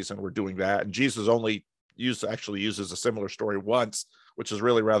stories and were doing that. And Jesus actually uses a similar story once, which is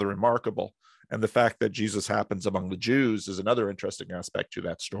really rather remarkable. And the fact that Jesus happens among the Jews is another interesting aspect to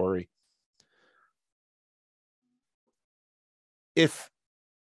that story. If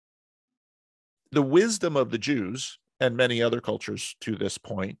the wisdom of the Jews and many other cultures to this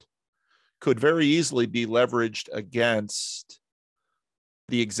point could very easily be leveraged against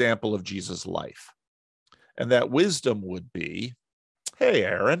the example of Jesus' life. And that wisdom would be, hey,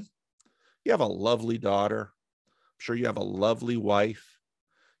 Aaron, you have a lovely daughter. I'm sure you have a lovely wife.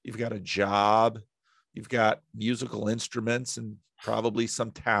 You've got a job. You've got musical instruments and probably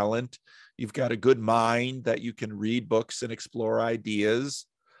some talent. You've got a good mind that you can read books and explore ideas.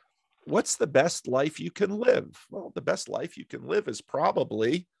 What's the best life you can live? Well, the best life you can live is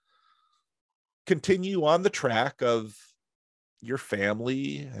probably continue on the track of your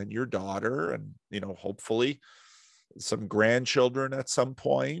family and your daughter and, hopefully some grandchildren at some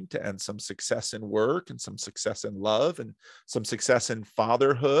point, and some success in work and some success in love and some success in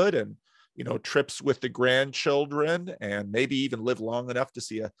fatherhood, and, trips with the grandchildren, and maybe even live long enough to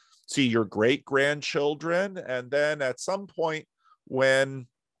see your great grandchildren. And then at some point when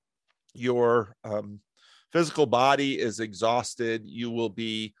your physical body is exhausted, you will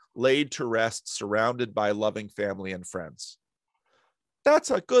be laid to rest, surrounded by loving family and friends.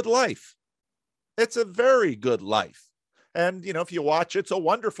 That's a good life. It's a very good life. And, if you watch It's a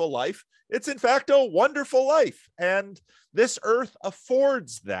Wonderful Life, it's in fact a wonderful life. And this earth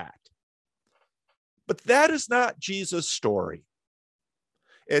affords that. But that is not Jesus' story.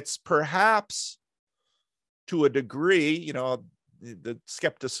 It's perhaps, to a degree, the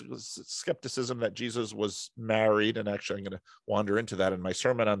skepticism that Jesus was married, and actually I'm going to wander into that in my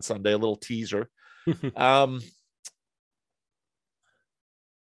sermon on Sunday, a little teaser.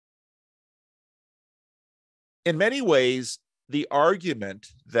 In many ways, the argument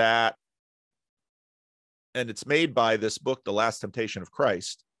that, and it's made by this book, The Last Temptation of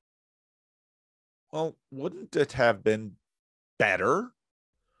Christ, well, wouldn't it have been better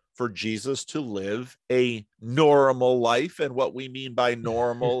for Jesus to live a normal life? And what we mean by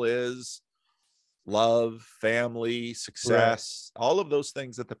normal is love, family, success, all of those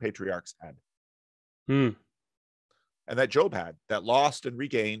things that the patriarchs had. And that Job had, that lost and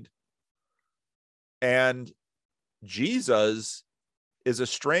regained. And Jesus is a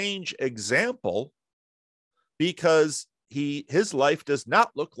strange example because his life does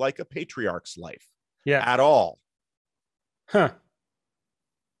not look like a patriarch's life at all.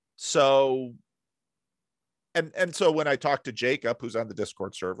 So, and so when I talk to Jacob, who's on the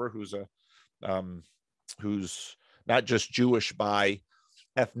Discord server, who's not just Jewish by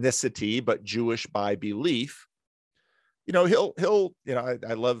ethnicity, but Jewish by belief, he'll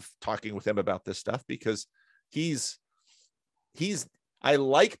I love talking with him about this stuff, because I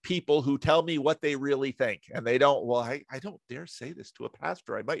like people who tell me what they really think, and they don't, well, I don't dare say this to a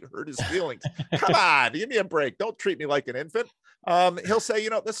pastor. I might hurt his feelings. Come on, give me a break. Don't treat me like an infant. He'll say,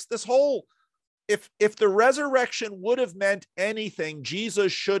 this whole, if the resurrection would have meant anything,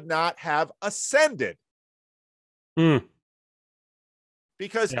 Jesus should not have ascended.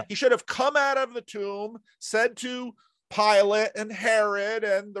 Because he should have come out of the tomb, said to Pilate and Herod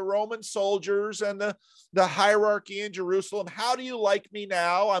and the Roman soldiers and the hierarchy in Jerusalem. How do you like me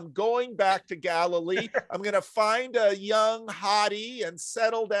now? I'm going back to Galilee. I'm going to find a young hottie and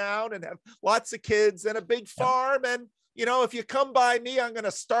settle down and have lots of kids and a big farm. And, you know, if you come by me, I'm going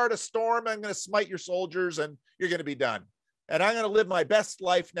to start a storm. I'm going to smite your soldiers and you're going to be done. And I'm going to live my best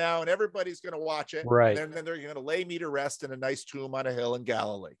life now, and everybody's going to watch it. Right. And then they're going to lay me to rest in a nice tomb on a hill in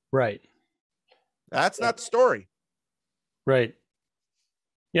Galilee. Right. That's not the story. Right.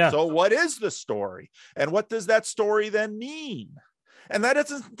 Yeah. So what is the story? And what does that story then mean? And that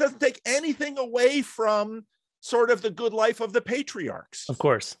doesn't take anything away from sort of the good life of the patriarchs. Of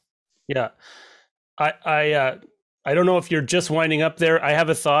course. Yeah. I don't know if you're just winding up there. I have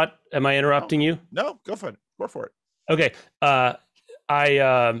a thought. Am I interrupting you? No, go for it. Go for it. Okay.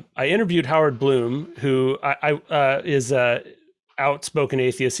 I interviewed Howard Bloom, who is a outspoken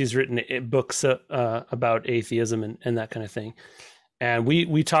atheist. He's written books about atheism and that kind of thing. And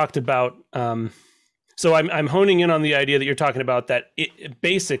we talked about, so I'm honing in on the idea that you're talking about, that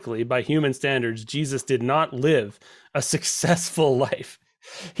basically, by human standards, Jesus did not live a successful life.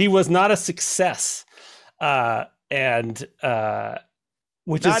 He was not a success.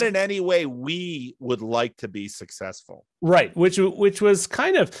 Which not is in any way we would like to be successful. Right. Which was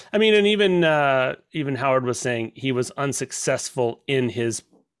kind of, I mean, and even Howard was saying he was unsuccessful in his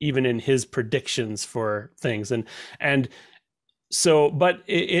predictions for things. And so, but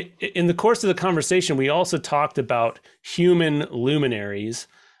in the course of the conversation, we also talked about human luminaries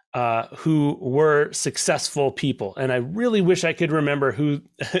who were successful people. And I really wish I could remember who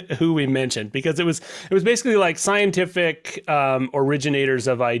we mentioned, because it was basically like scientific originators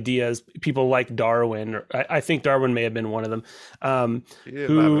of ideas, people like Darwin. Or I think Darwin may have been one of them. He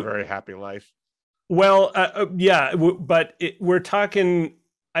didn't have a very happy life. Well, yeah, but we're talking,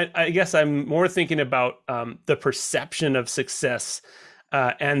 I guess I'm more thinking about the perception of success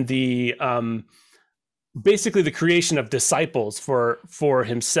and the basically the creation of disciples for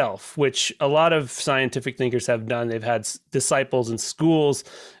himself, which a lot of scientific thinkers have done. They've had disciples in schools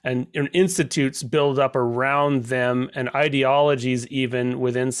and institutes build up around them, and ideologies even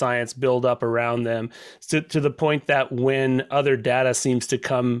within science build up around them, to the point that when other data seems to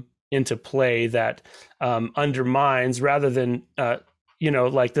come into play that undermines, rather than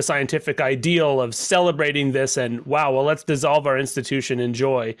like the scientific ideal of celebrating this and, wow, well, let's dissolve our institution in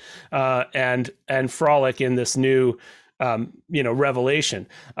joy and frolic in this new, revelation.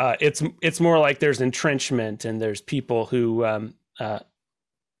 It's more like there's entrenchment, and there's people who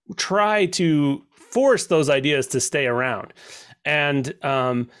try to force those ideas to stay around. And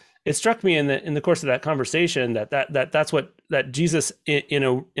it struck me in the course of that conversation that's what Jesus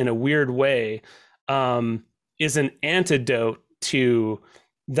in a weird way is an antidote to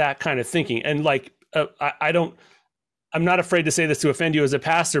that kind of thinking. And like, I'm not afraid to say this to offend you as a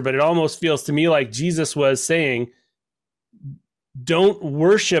pastor, but it almost feels to me like Jesus was saying, don't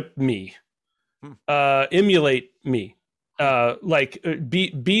worship me, emulate me,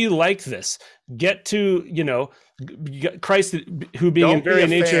 be like this, get to, Christ, who being in very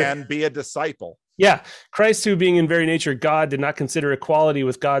nature, be a disciple. Yeah, Christ, who being in very nature God, did not consider equality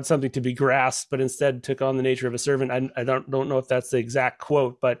with God something to be grasped, but instead took on the nature of a servant. I don't know if that's the exact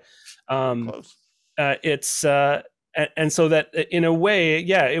quote, but it's and so that in a way,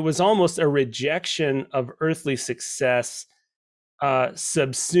 yeah, it was almost a rejection of earthly success,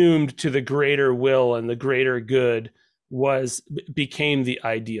 subsumed to the greater will and the greater good became the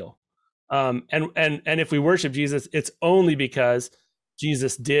ideal. And if we worship Jesus, it's only because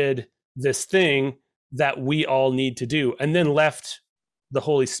Jesus did this thing that we all need to do, and then left the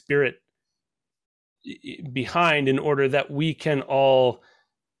Holy Spirit behind in order that we can all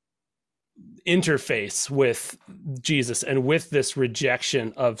interface with Jesus and with this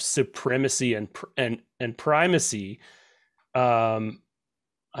rejection of supremacy and primacy. I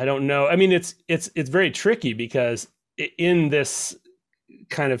don't know. I mean, it's very tricky, because in this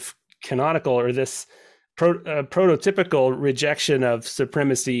kind of canonical, or this prototypical rejection of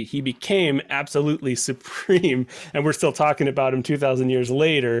supremacy, he became absolutely supreme, and we're still talking about him 2,000 years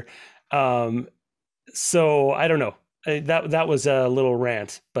later. So I don't know. That was a little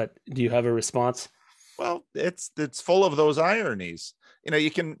rant, but do you have a response? Well, it's full of those ironies. You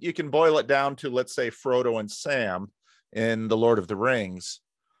can boil it down to, let's say, Frodo and Sam in The Lord of the Rings.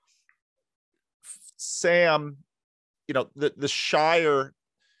 Sam, the Shire.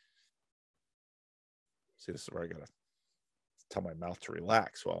 See, this is where I gotta tell my mouth to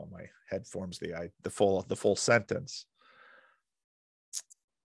relax while my head forms the full sentence.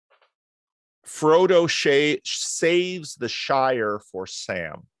 Frodo saves the Shire for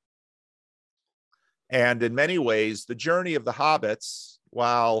Sam, And in many ways, the journey of the hobbits,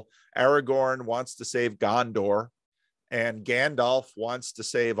 while Aragorn wants to save Gondor and Gandalf wants to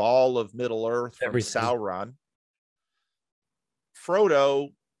save all of Middle Earth from Everything. Sauron,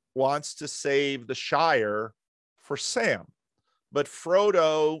 Frodo wants to save the Shire for Sam. But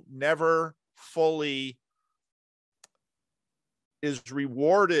Frodo never fully is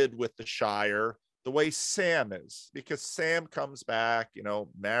rewarded with the Shire the way Sam is, because Sam comes back,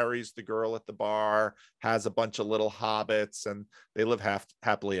 marries the girl at the bar, has a bunch of little hobbits, and they live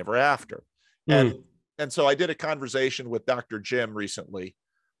happily ever after. And so I did a conversation with Dr. Jim recently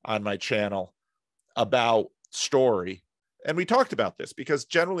on my channel about story. And we talked about this because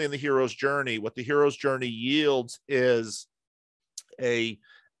generally in the hero's journey, what the hero's journey yields is a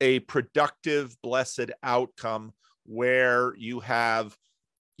productive, blessed outcome where you have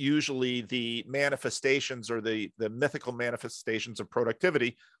usually the manifestations or the mythical manifestations of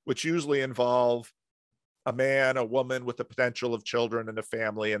productivity, which usually involve a man, a woman with the potential of children and a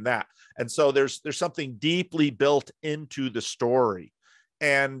family and that. And so there's something deeply built into the story.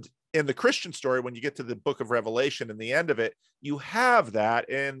 And in the Christian story, when you get to the book of Revelation and the end of it, you have that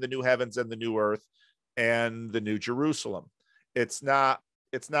in the new heavens and the new earth and the new Jerusalem. It's not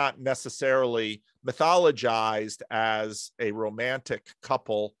necessarily mythologized as a romantic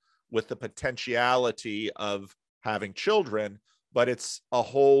couple with the potentiality of having children, but it's a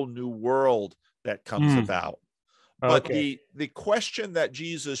whole new world that comes about. But the question that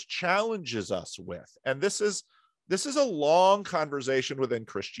Jesus challenges us with, and this is a long conversation within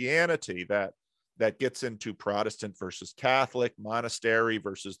Christianity that gets into Protestant versus Catholic, monastery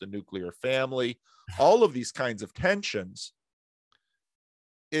versus the nuclear family, all of these kinds of tensions.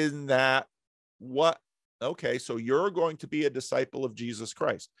 In that, so you're going to be a disciple of Jesus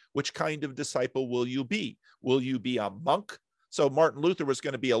Christ. Which kind of disciple will you be? Will you be a monk? So Martin Luther was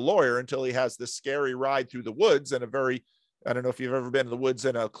going to be a lawyer until he has this scary ride through the woods and I don't know if you've ever been in the woods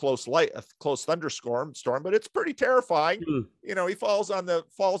in a close thunderstorm, but it's pretty terrifying. He falls on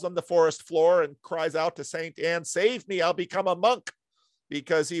the forest floor and cries out to Saint Anne, "Save me, I'll become a monk,"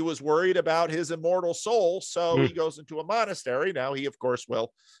 because he was worried about his immortal soul. So he goes into a monastery. Now he, of course,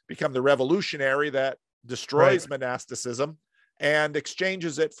 will become the revolutionary that destroys monasticism and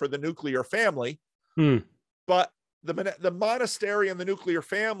exchanges it for the nuclear family. But the monastery and the nuclear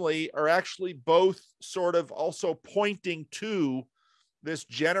family are actually both sort of also pointing to this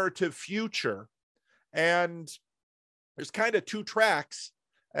generative future. And there's kind of two tracks.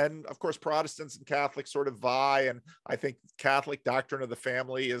 And of course, Protestants and Catholics sort of vie. And I think Catholic doctrine of the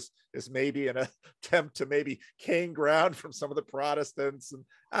family is maybe an attempt to maybe gain ground from some of the Protestants. And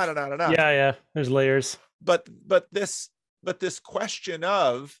I don't know. Yeah. There's layers. But this question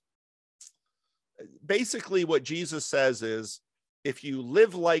of basically what Jesus says is, if you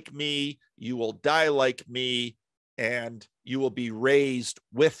live like me, you will die like me, and you will be raised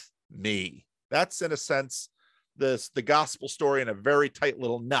with me. That's in a sense the gospel story in a very tight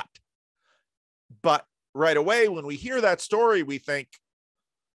little nut. But right away, when we hear that story, we think,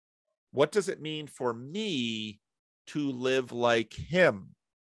 what does it mean for me to live like him?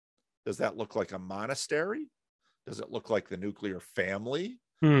 Does that look like a monastery? Does it look like the nuclear family?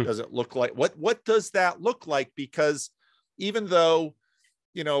 Does it look like what does that look like? Because even though,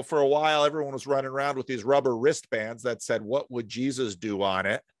 for a while, everyone was running around with these rubber wristbands that said, "What would Jesus do on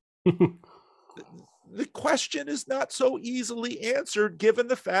it?" The question is not so easily answered, given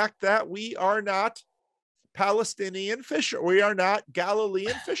the fact that we are not Palestinian fisher. We are not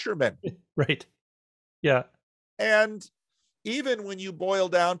Galilean fishermen. Right. Yeah. And even when you boil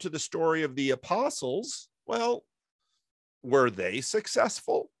down to the story of the apostles, well, were they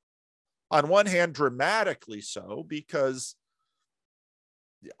successful? On one hand, dramatically so, because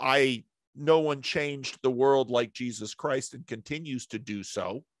no one changed the world like Jesus Christ and continues to do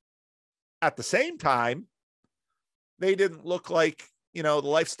so. At the same time, they didn't look like, the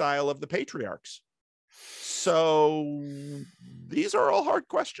lifestyle of the patriarchs. So these are all hard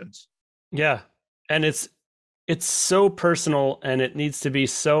questions. Yeah. And it's so personal, and it needs to be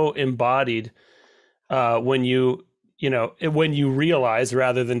so embodied when you realize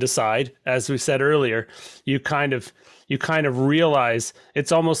rather than decide, as we said earlier, you kind of realize.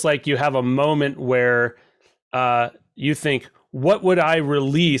 It's almost like you have a moment where you think, what would I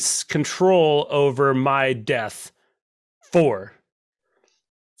release control over my death for?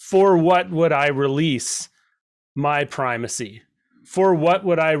 For what would I release my primacy? For what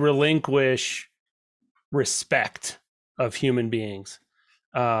would I relinquish respect of human beings?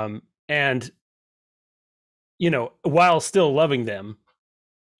 And while still loving them,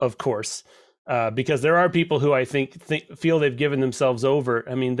 of course, Because there are people who I think feel they've given themselves over.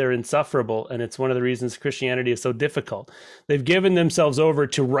 I mean, they're insufferable, and it's one of the reasons Christianity is so difficult. They've given themselves over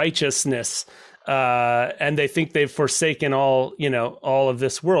to righteousness, and they think they've forsaken all of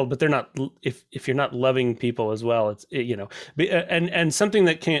this world. But they're not. If you're not loving people as well, and another thing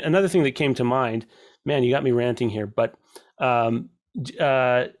that came to mind. Man, you got me ranting here, but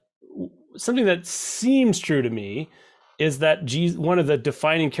something that seems true to me is that one of the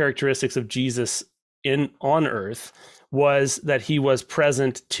defining characteristics of Jesus on earth was that he was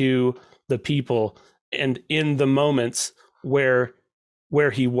present to the people and in the moments where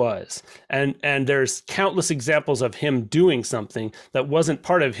he was. And there's countless examples of him doing something that wasn't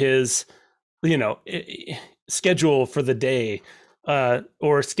part of his, schedule for the day,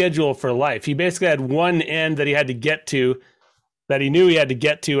 or schedule for life. He basically had one end that he had to get to, that he knew he had to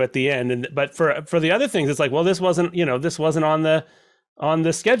get to at the end. But for the other things, it's like, well, this wasn't on the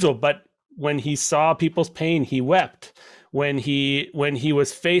schedule. But when he saw people's pain, he wept. When he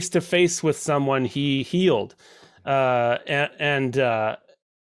was face to face with someone, he healed. And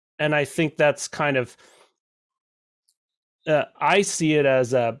I think that's kind of, I see it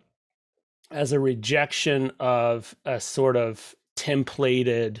as a rejection of a sort of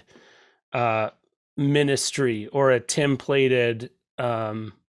templated ministry, or a templated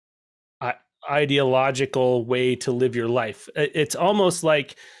ideological way to live your life. It's almost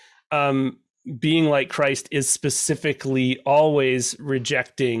like being like Christ is specifically always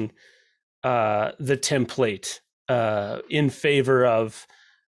rejecting the template in favor of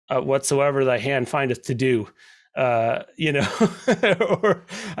whatsoever thy hand findeth to do. Or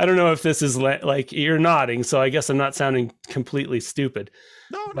I don't know if this is like, you're nodding, so I guess I'm not sounding completely stupid.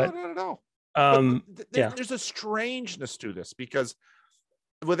 No. There's a strangeness to this, because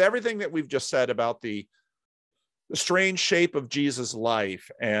with everything that we've just said about the strange shape of Jesus'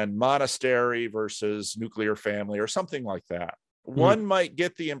 life and monastery versus nuclear family or something like that, one might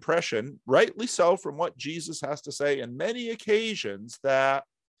get the impression, rightly so, from what Jesus has to say in many occasions, that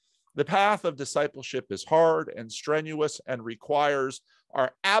the path of discipleship is hard and strenuous and requires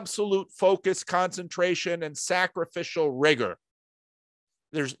our absolute focus, concentration, and sacrificial rigor.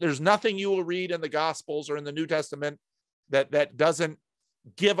 There's nothing you will read in the Gospels or in the New Testament that doesn't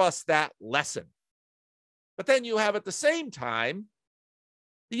give us that lesson. But then you have at the same time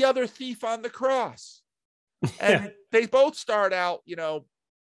the other thief on the cross. And they both start out,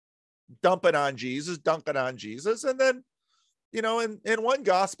 dunking on Jesus. And then, in one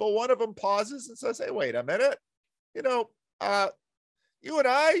gospel, one of them pauses and says, hey, wait a minute, you and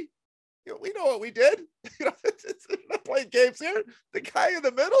I, we know what we did. It's not playing games here. The guy in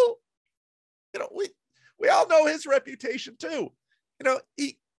the middle, we all know his reputation too.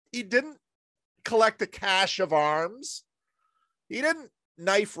 He didn't collect a cache of arms. He didn't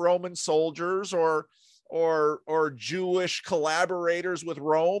knife Roman soldiers or Jewish collaborators with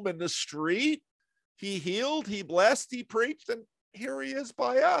Rome in the street. He healed, he blessed, he preached, and here he is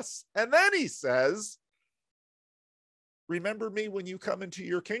by us. And then he says, remember me when you come into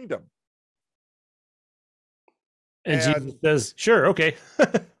your kingdom. And Jesus says, sure, okay.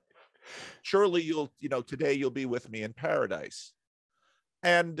 Surely today you'll be with me in paradise.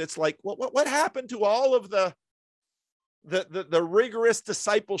 And it's like, what happened to all of the rigorous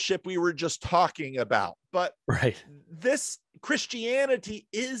discipleship we were just talking about? But right, this Christianity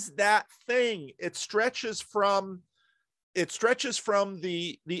is that thing. It stretches from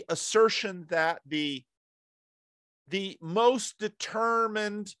the assertion that the most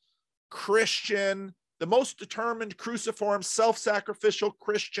determined Christian, the most determined cruciform, self-sacrificial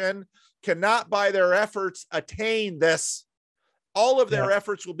Christian cannot by their efforts attain this. All of their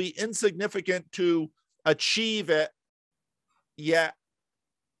efforts will be insignificant to achieve it. Yet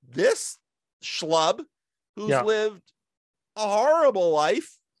this schlub who's lived a horrible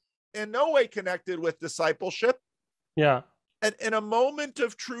life, in no way connected with discipleship, and in a moment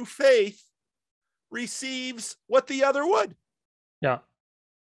of true faith receives what the other would.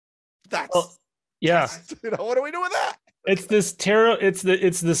 That's what do we do with that? It's this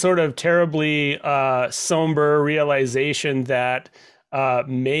it's the sort of terribly somber realization that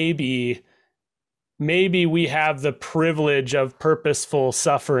maybe we have the privilege of purposeful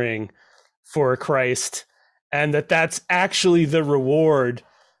suffering for Christ, and that's actually the reward.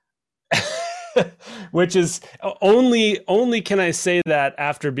 Which is only can I say that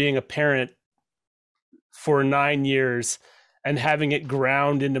after being a parent for 9 years and having it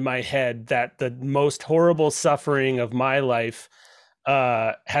ground into my head that the most horrible suffering of my life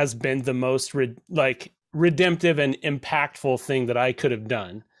has been the most redemptive and impactful thing that I could have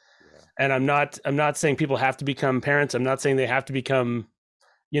done. And I'm not saying people have to become parents. I'm not saying they have to become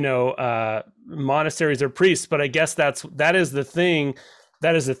monasteries or priests, but I guess that is the thing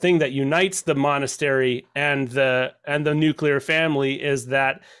that unites the monastery and the nuclear family, is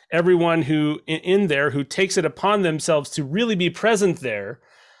that everyone who in there who takes it upon themselves to really be present there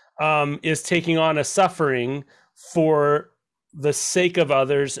is taking on a suffering for the sake of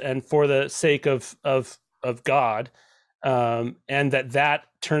others and for the sake of God, and that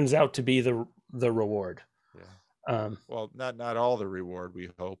turns out to be the reward. Well, not all the reward, we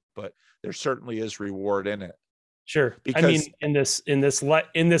hope, but there certainly is reward in it. Sure. Because, I mean, in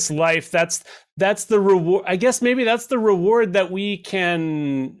this life, that's the reward. I guess maybe that's the reward that we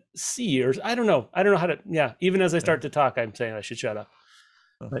can see, or I don't know how to. Yeah. Even as I start to talk, I'm saying I should shut up.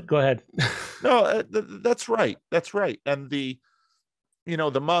 But go ahead. No, that's right. That's right. And the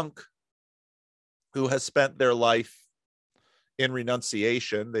monk who has spent their life in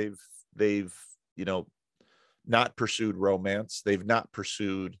renunciation, they've not pursued romance. They've not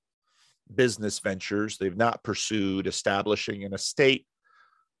pursued business ventures. They've not pursued establishing an estate.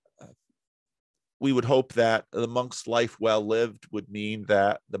 We would hope that the monk's life well lived would mean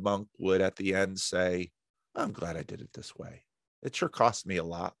that the monk would at the end say, I'm glad I did it this way. It sure cost me a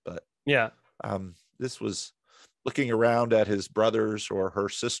lot, but yeah, this was, looking around at his brothers or her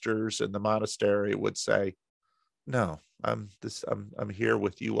sisters in the monastery, would say, no, I'm here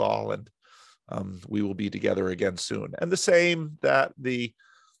with you all, and we will be together again soon. And the same that the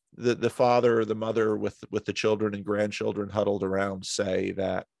father or the mother with the children and grandchildren huddled around say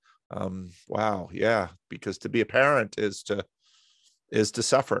that, wow, yeah, because to be a parent is to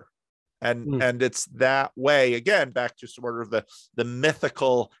suffer. And it's that way, again, back to sort of the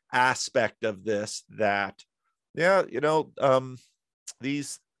mythical aspect of this, that, yeah,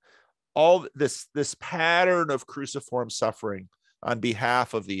 this pattern of cruciform suffering on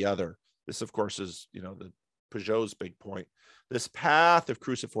behalf of the other. This, of course, is, the Peugeot's big point. This path of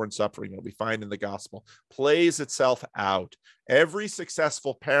cruciform suffering that we find in the gospel plays itself out. Every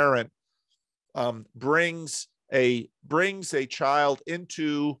successful parent brings a child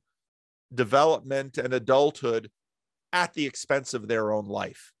into development and adulthood at the expense of their own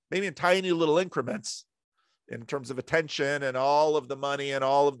life, maybe in tiny little increments in terms of attention and all of the money and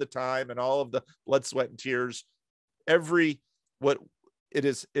all of the time and all of the blood, sweat, and tears. It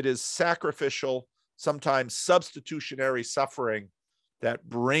is sacrificial, sometimes substitutionary suffering that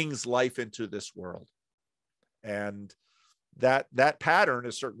brings life into this world. And that pattern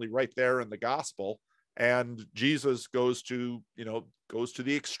is certainly right there in the gospel. And Jesus goes to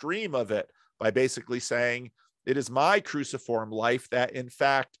the extreme of it by basically saying, it is my cruciform life that in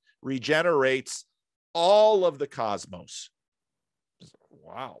fact regenerates all of the cosmos.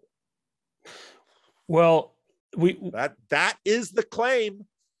 Wow. Well, that is the claim.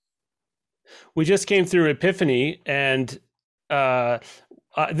 We just came through Epiphany, and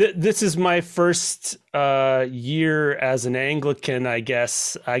this is my first year as an Anglican. I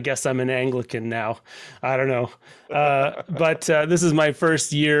guess I'm an Anglican now. I don't know, but this is my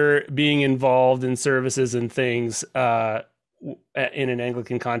first year being involved in services and things in an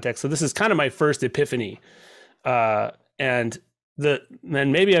Anglican context. So this is kind of my first Epiphany, and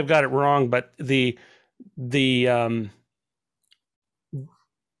maybe I've got it wrong, but the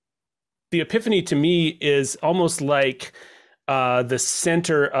Epiphany to me is almost like the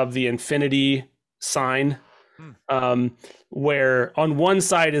center of the infinity sign, where on one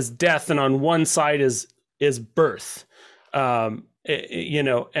side is death and on one side is birth, and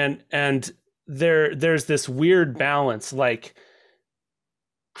there's this weird balance. Like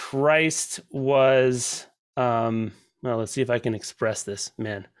Christ was, well, let's see if I can express this,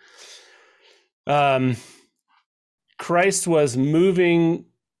 man. Christ was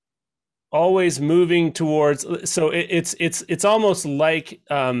always moving towards, so it's almost like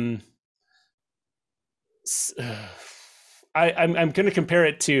I'm going to compare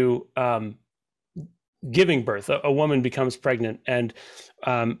it to giving birth. A woman becomes pregnant, and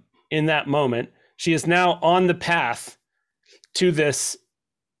in that moment she is now on the path to this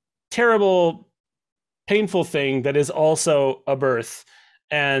terrible, painful thing that is also a birth.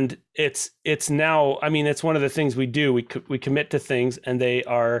 And it's now, I mean, it's one of the things we do. We commit to things, and they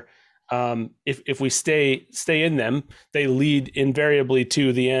are, if we stay in them, they lead invariably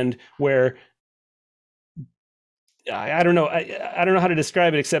to the end, where I don't know. I don't know how to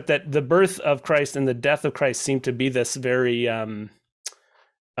describe it, except that the birth of Christ and the death of Christ seem to be this very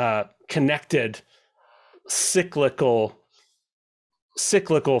connected, cyclical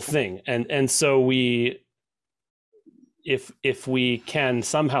thing. And so if we can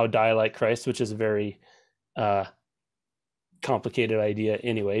somehow die like Christ, which is a very complicated idea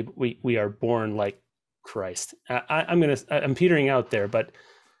anyway, we are born like Christ. I'm petering out there, but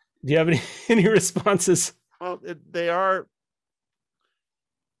Do you have any any responses? Well, they are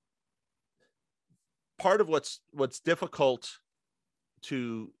part of what's difficult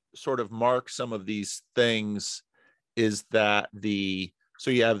to sort of mark some of these things is that so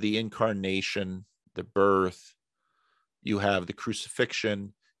you have the incarnation, the birth, you have the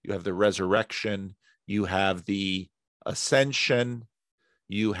crucifixion, you have the resurrection, you have the ascension,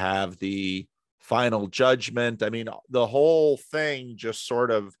 you have the final judgment. I mean, the whole thing just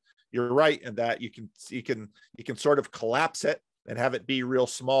sort of, you're right in that you can sort of collapse it and have it be real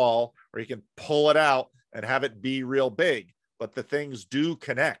small, or you can pull it out and have it be real big, but the things do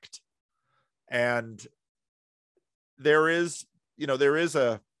connect. And there is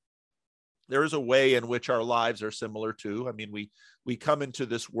a way in which our lives are similar too. I mean, we come into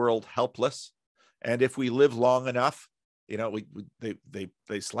this world helpless, and if we live long enough,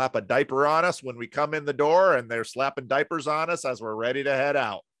 they slap a diaper on us when we come in the door, and they're slapping diapers on us as we're ready to head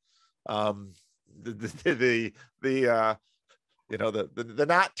out. The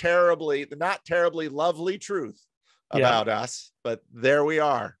not terribly lovely truth about us, but there we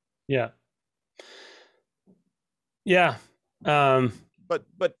are. Yeah. Yeah. But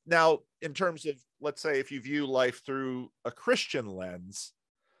now, in terms of, let's say, if you view life through a Christian lens,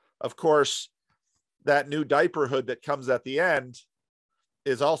 of course, that new diaper hood that comes at the end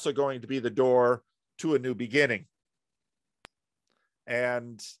is also going to be the door to a new beginning.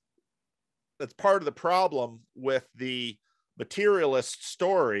 And that's part of the problem with the materialist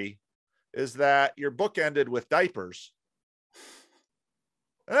story, is that your book ended with diapers.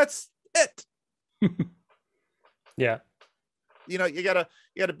 That's it. Yeah. You got a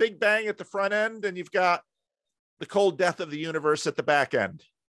big bang at the front end, and you've got the cold death of the universe at the back end.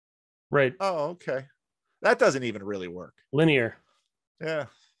 Right. Oh, okay. That doesn't even really work. Linear. Yeah.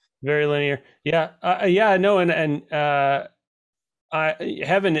 Very linear. Yeah. No.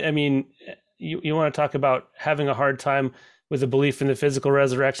 Heaven, I mean, you want to talk about having a hard time with the belief in the physical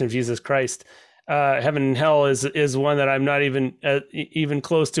resurrection of Jesus Christ. Heaven and hell is one that I'm not even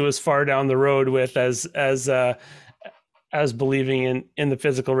close to as far down the road with as believing in the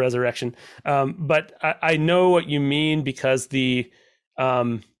physical resurrection. But I know what you mean, because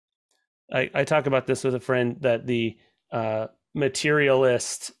I talk about this with a friend, that the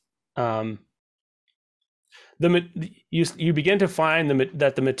materialist, you begin to find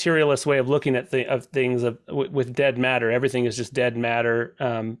that the materialist way of looking at things with dead matter, everything is just dead matter.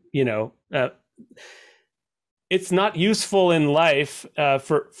 It's not useful in life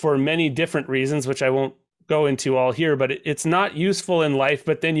for many different reasons, which I won't go into all here, but it's not useful in life.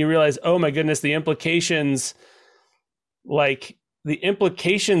 But then you realize, oh my goodness, the implications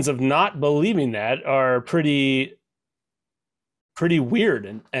of not believing that are pretty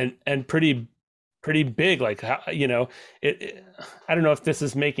weird and pretty big. Like, how, I don't know if this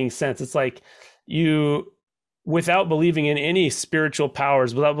is making sense. It's like, without believing in any spiritual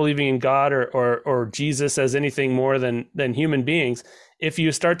powers, without believing in God or Jesus as anything more than human beings, if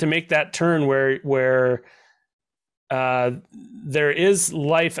you start to make that turn where there is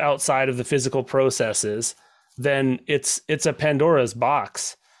life outside of the physical processes, then it's a Pandora's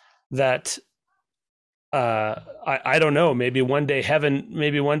box that I don't know. Maybe one day heaven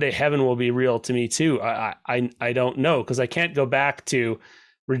will be real to me too. I don't know, because I can't go back to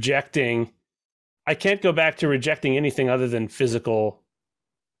rejecting anything other than physical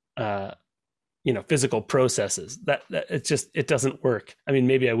processes. That it doesn't work. I mean,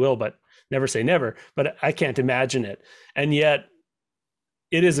 maybe I will, but never say never. But I can't imagine it. And yet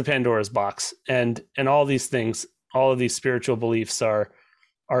it is a Pandora's box, and all these things, all of these spiritual beliefs are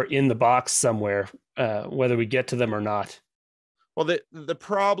in the box somewhere, whether we get to them or not. Well, the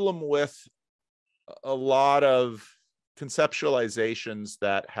problem with a lot of conceptualizations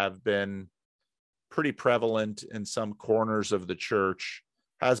that have been pretty prevalent in some corners of the church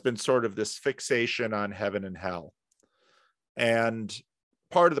has been sort of this fixation on heaven and hell. And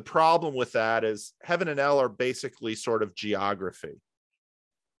part of the problem with that is heaven and hell are basically sort of geography.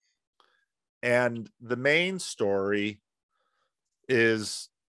 And the main story is,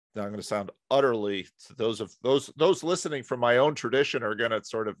 now I'm going to sound utterly, those listening from my own tradition are going to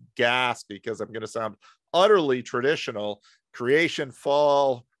sort of gasp, because I'm going to sound utterly traditional: creation,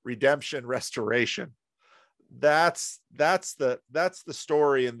 fall, redemption, restoration. That's the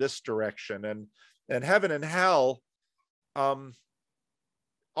story in this direction. And heaven and hell are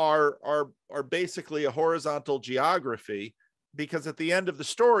basically a horizontal geography, because at the end of the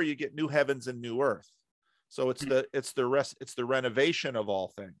story you get new heavens and new earth. So it's the renovation of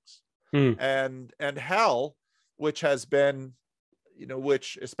all things. And hell, which has been,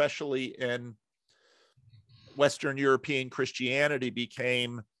 which especially in Western European Christianity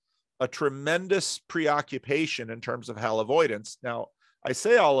became a tremendous preoccupation in terms of hell avoidance. Now, I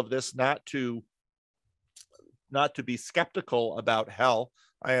say all of this not to be skeptical about hell.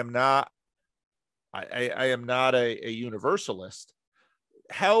 I am not a universalist.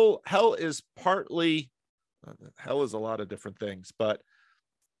 Hell is partly, hell is a lot of different things, but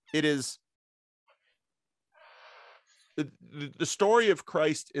it is the story of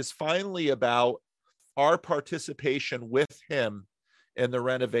Christ is finally about our participation with him in the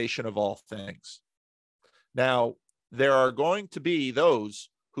renovation of all things. Now, there are going to be those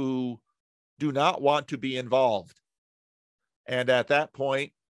who do not want to be involved. And at that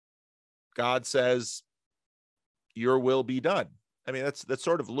point, God says, your will be done. I mean, that's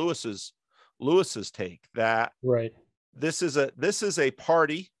sort of Lewis's take, that right. This is a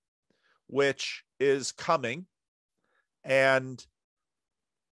party which is coming, and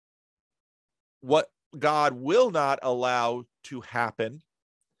what God will not allow to happen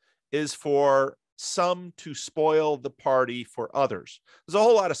is for some to spoil the party for others. There's a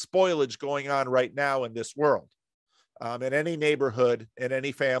whole lot of spoilage going on right now in this world. In any neighborhood, in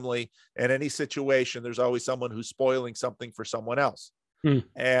any family, in any situation, there's always someone who's spoiling something for someone else.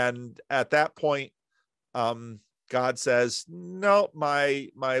 And at that point, God says, no, my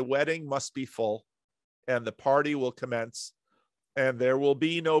wedding must be full, and the party will commence, and there will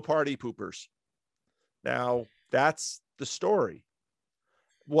be no party poopers. Now, that's the story.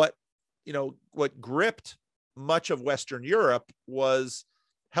 What gripped much of Western Europe was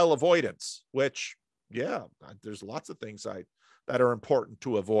hell avoidance, which, yeah, there's lots of things that are important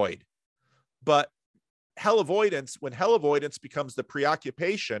to avoid. But when hell avoidance becomes the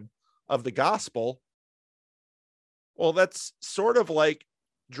preoccupation of the gospel, well, that's sort of like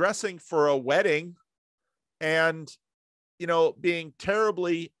dressing for a wedding and, being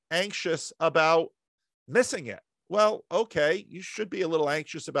terribly anxious about missing it. Well, okay, you should be a little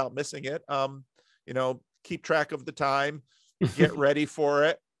anxious about missing it. Keep track of the time, get ready for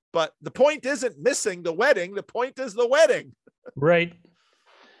it. But the point isn't missing the wedding. The point is the wedding. Right.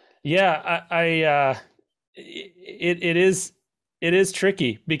 Yeah. It is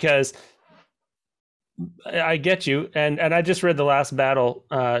tricky, because I get you. And I just read The Last Battle.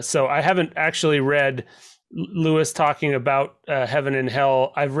 So I haven't actually read Lewis talking about heaven and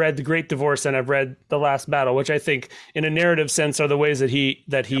hell. I've read The Great Divorce and I've read The Last Battle, which I think in a narrative sense are the ways that he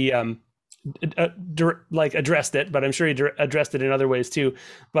addressed it, but I'm sure he addressed it in other ways too.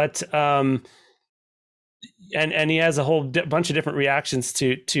 But and he has a whole bunch of different reactions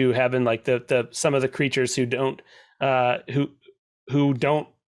to heaven, like the some of the creatures who don't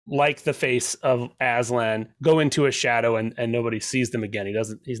like the face of Aslan go into a shadow and nobody sees them again. He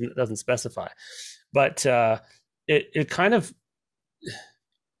doesn't specify, but it kind of,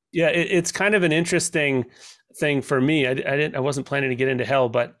 yeah, it's kind of an interesting thing for me. I wasn't planning to get into hell,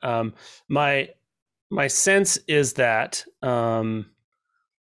 but my sense is that the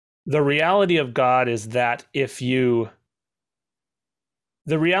reality of God is that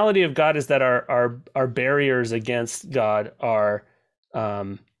our barriers against God are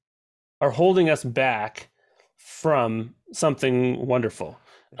holding us back from something wonderful.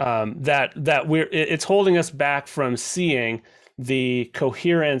 It's holding us back from seeing the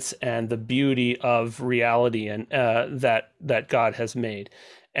coherence and the beauty of reality and that God has made.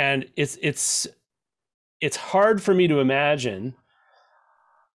 And it's hard for me to imagine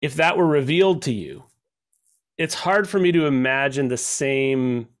if that were revealed to you. It's hard for me to imagine the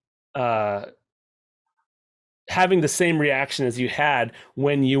same having the same reaction as you had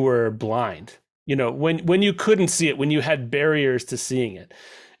when you were blind. When you couldn't see it, when you had barriers to seeing it.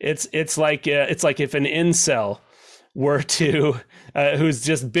 It's like if an incel were to who's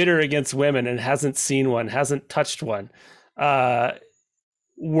just bitter against women and hasn't seen one, hasn't touched one,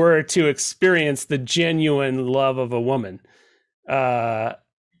 were to experience the genuine love of a woman.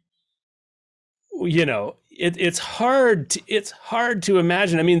 It's hard to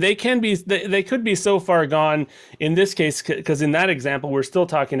imagine. I mean, they could be so far gone in this case, because in that example, we're still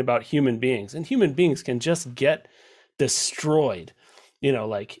talking about human beings, and human beings can just get destroyed.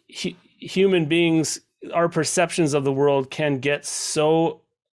 Human beings, our perceptions of the world can get so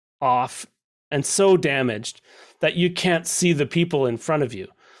off and so damaged that you can't see the people in front of you,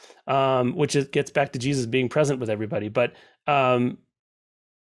 which gets back to Jesus being present with everybody. But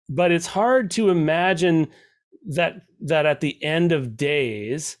it's hard to imagine that at the end of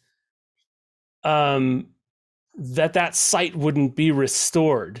days, that sight wouldn't be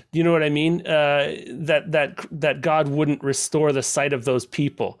restored. You know what I mean? That God wouldn't restore the sight of those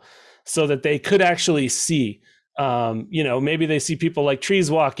people, so that they could actually see. Maybe they see people like trees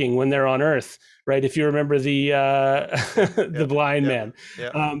walking when they're on Earth, right? If you remember the the blind man.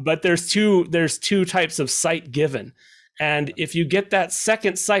 But there's two types of sight given. And if you get that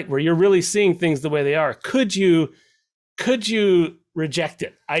second sight where you're really seeing things the way they are, could you reject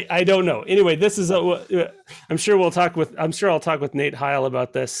it? I don't know. Anyway, this is I'm sure I'll talk with Nate Heil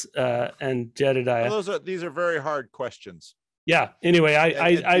about this and Jedediah. Well, these are very hard questions. Yeah. Anyway,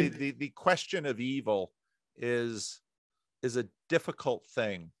 the question of evil is a difficult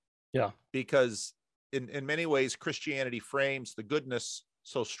thing. Yeah. Because in many ways Christianity frames the goodness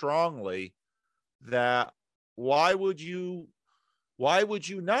so strongly that why would you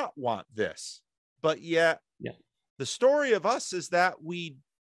not want this? But yet the story of us is that we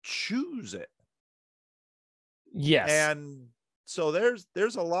choose it. Yes. And so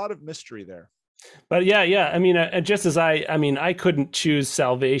there's a lot of mystery there. But yeah. I mean, just as I couldn't choose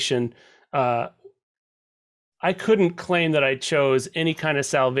salvation. I couldn't claim that I chose any kind of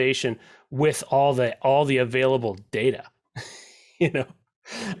salvation with all the available data.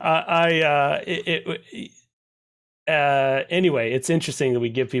 Anyway, it's interesting that we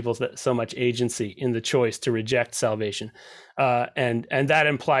give people so much agency in the choice to reject salvation. And that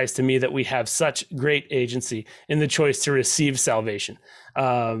implies to me that we have such great agency in the choice to receive salvation.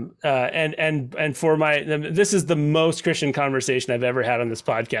 And for this is the most Christian conversation I've ever had on this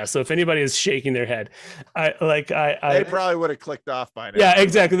podcast. So if anybody is shaking their head, they probably would have clicked off by now. Yeah,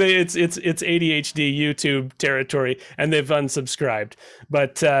 exactly. It's ADHD YouTube territory, and they've unsubscribed.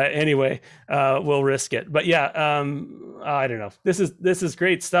 But anyway, we'll risk it. But yeah, I don't know. This is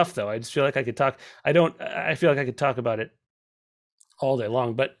great stuff, though. I just feel like I could talk. I feel like I could talk about it all day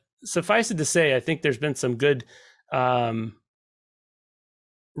long. But suffice it to say, I think there's been some good.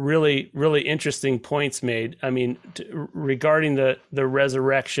 Really, really interesting points made. I mean, regarding the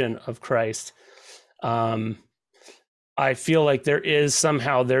resurrection of Christ, I feel like there is a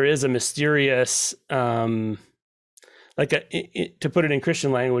mysterious, to put it in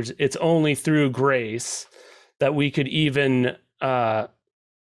Christian language, it's only through grace that we could even have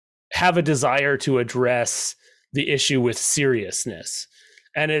a desire to address the issue with seriousness,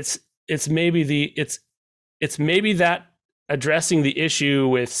 and it's maybe that. Addressing the issue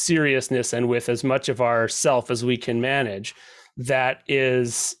with seriousness and with as much of ourself as we can manage, that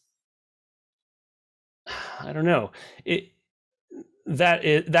is, I don't know,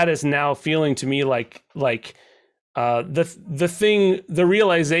 that is now feeling to me like the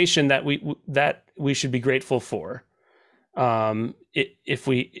realization that we should be grateful for, because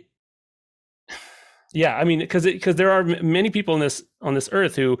there are many people on this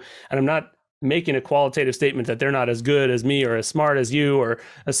earth who, and I'm not making a qualitative statement that they're not as good as me or as smart as you or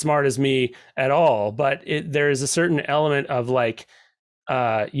as smart as me at all, but there is a certain element of like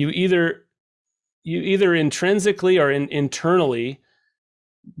you either intrinsically or internally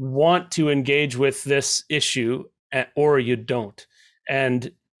want to engage with this issue, or you don't,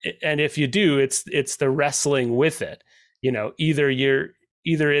 and if you do, it's the wrestling with it.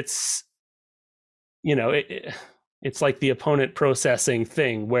 It's like the opponent processing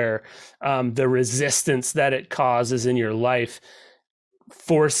thing where the resistance that it causes in your life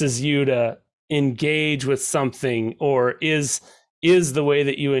forces you to engage with something, or is the way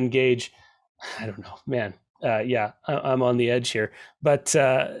that you engage. I don't know, man. I'm on the edge here, but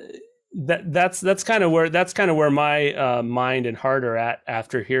that's kind of where my mind and heart are at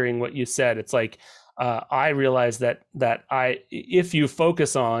after hearing what you said. It's like I realize that if you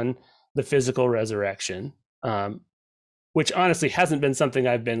focus on the physical resurrection, which honestly hasn't been something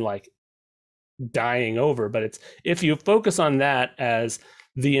I've been like dying over, but it's, if you focus on that as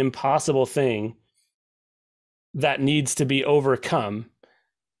the impossible thing that needs to be overcome,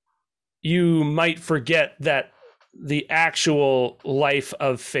 you might forget that the actual life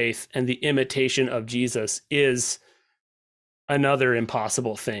of faith and the imitation of Jesus is another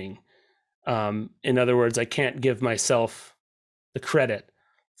impossible thing. In other words, I can't give myself the credit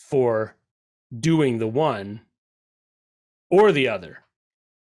for doing the one or the other.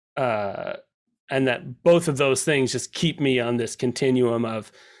 And that both of those things just keep me on this continuum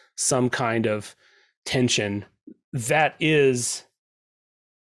of some kind of tension that is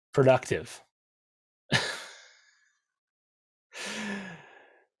productive.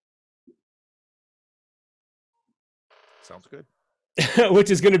 Sounds good.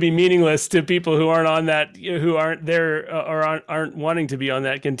 Which is going to be meaningless to people who aren't on that, who aren't there or aren't wanting to be on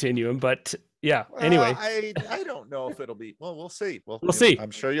that continuum. But yeah, anyway, I don't know if it'll be. Well, we'll see. We'll see. I'm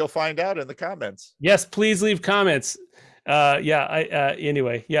sure you'll find out in the comments. Yes, please leave comments. Yeah.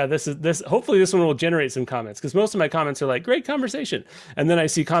 Anyway, yeah, this, hopefully this one will generate some comments, because most of my comments are like, great conversation. And then I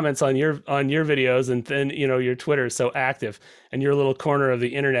see comments on your videos, and then, your Twitter is so active and your little corner of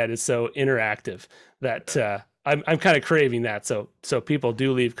the internet is so interactive that, I'm kind of craving that. So people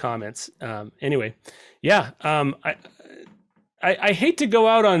do leave comments. Anyway, yeah. I hate to go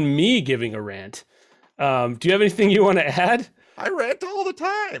out on me giving a rant. Do you have anything you want to add? I rant all the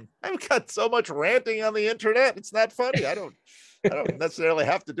time. I've got so much ranting on the internet. It's not funny. I don't necessarily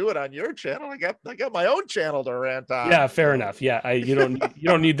have to do it on your channel. I got my own channel to rant on. Yeah, fair enough. Yeah, you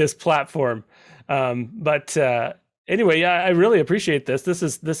don't need this platform. But anyway, yeah, I really appreciate this. This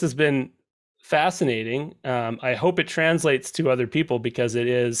has been fascinating. I hope it translates to other people, because it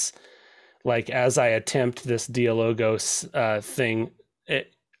is like, as I attempt this Dialogos thing,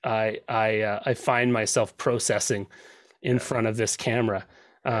 I find myself processing in front of this camera.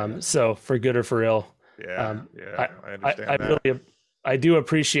 So for good or for ill, I understand that. I do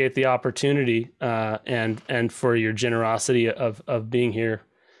appreciate the opportunity, and for your generosity of being here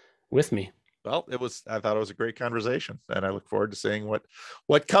with me. Well, I thought it was a great conversation, and I look forward to seeing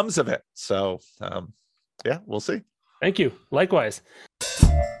what comes of it. So, yeah, we'll see. Thank you. Likewise.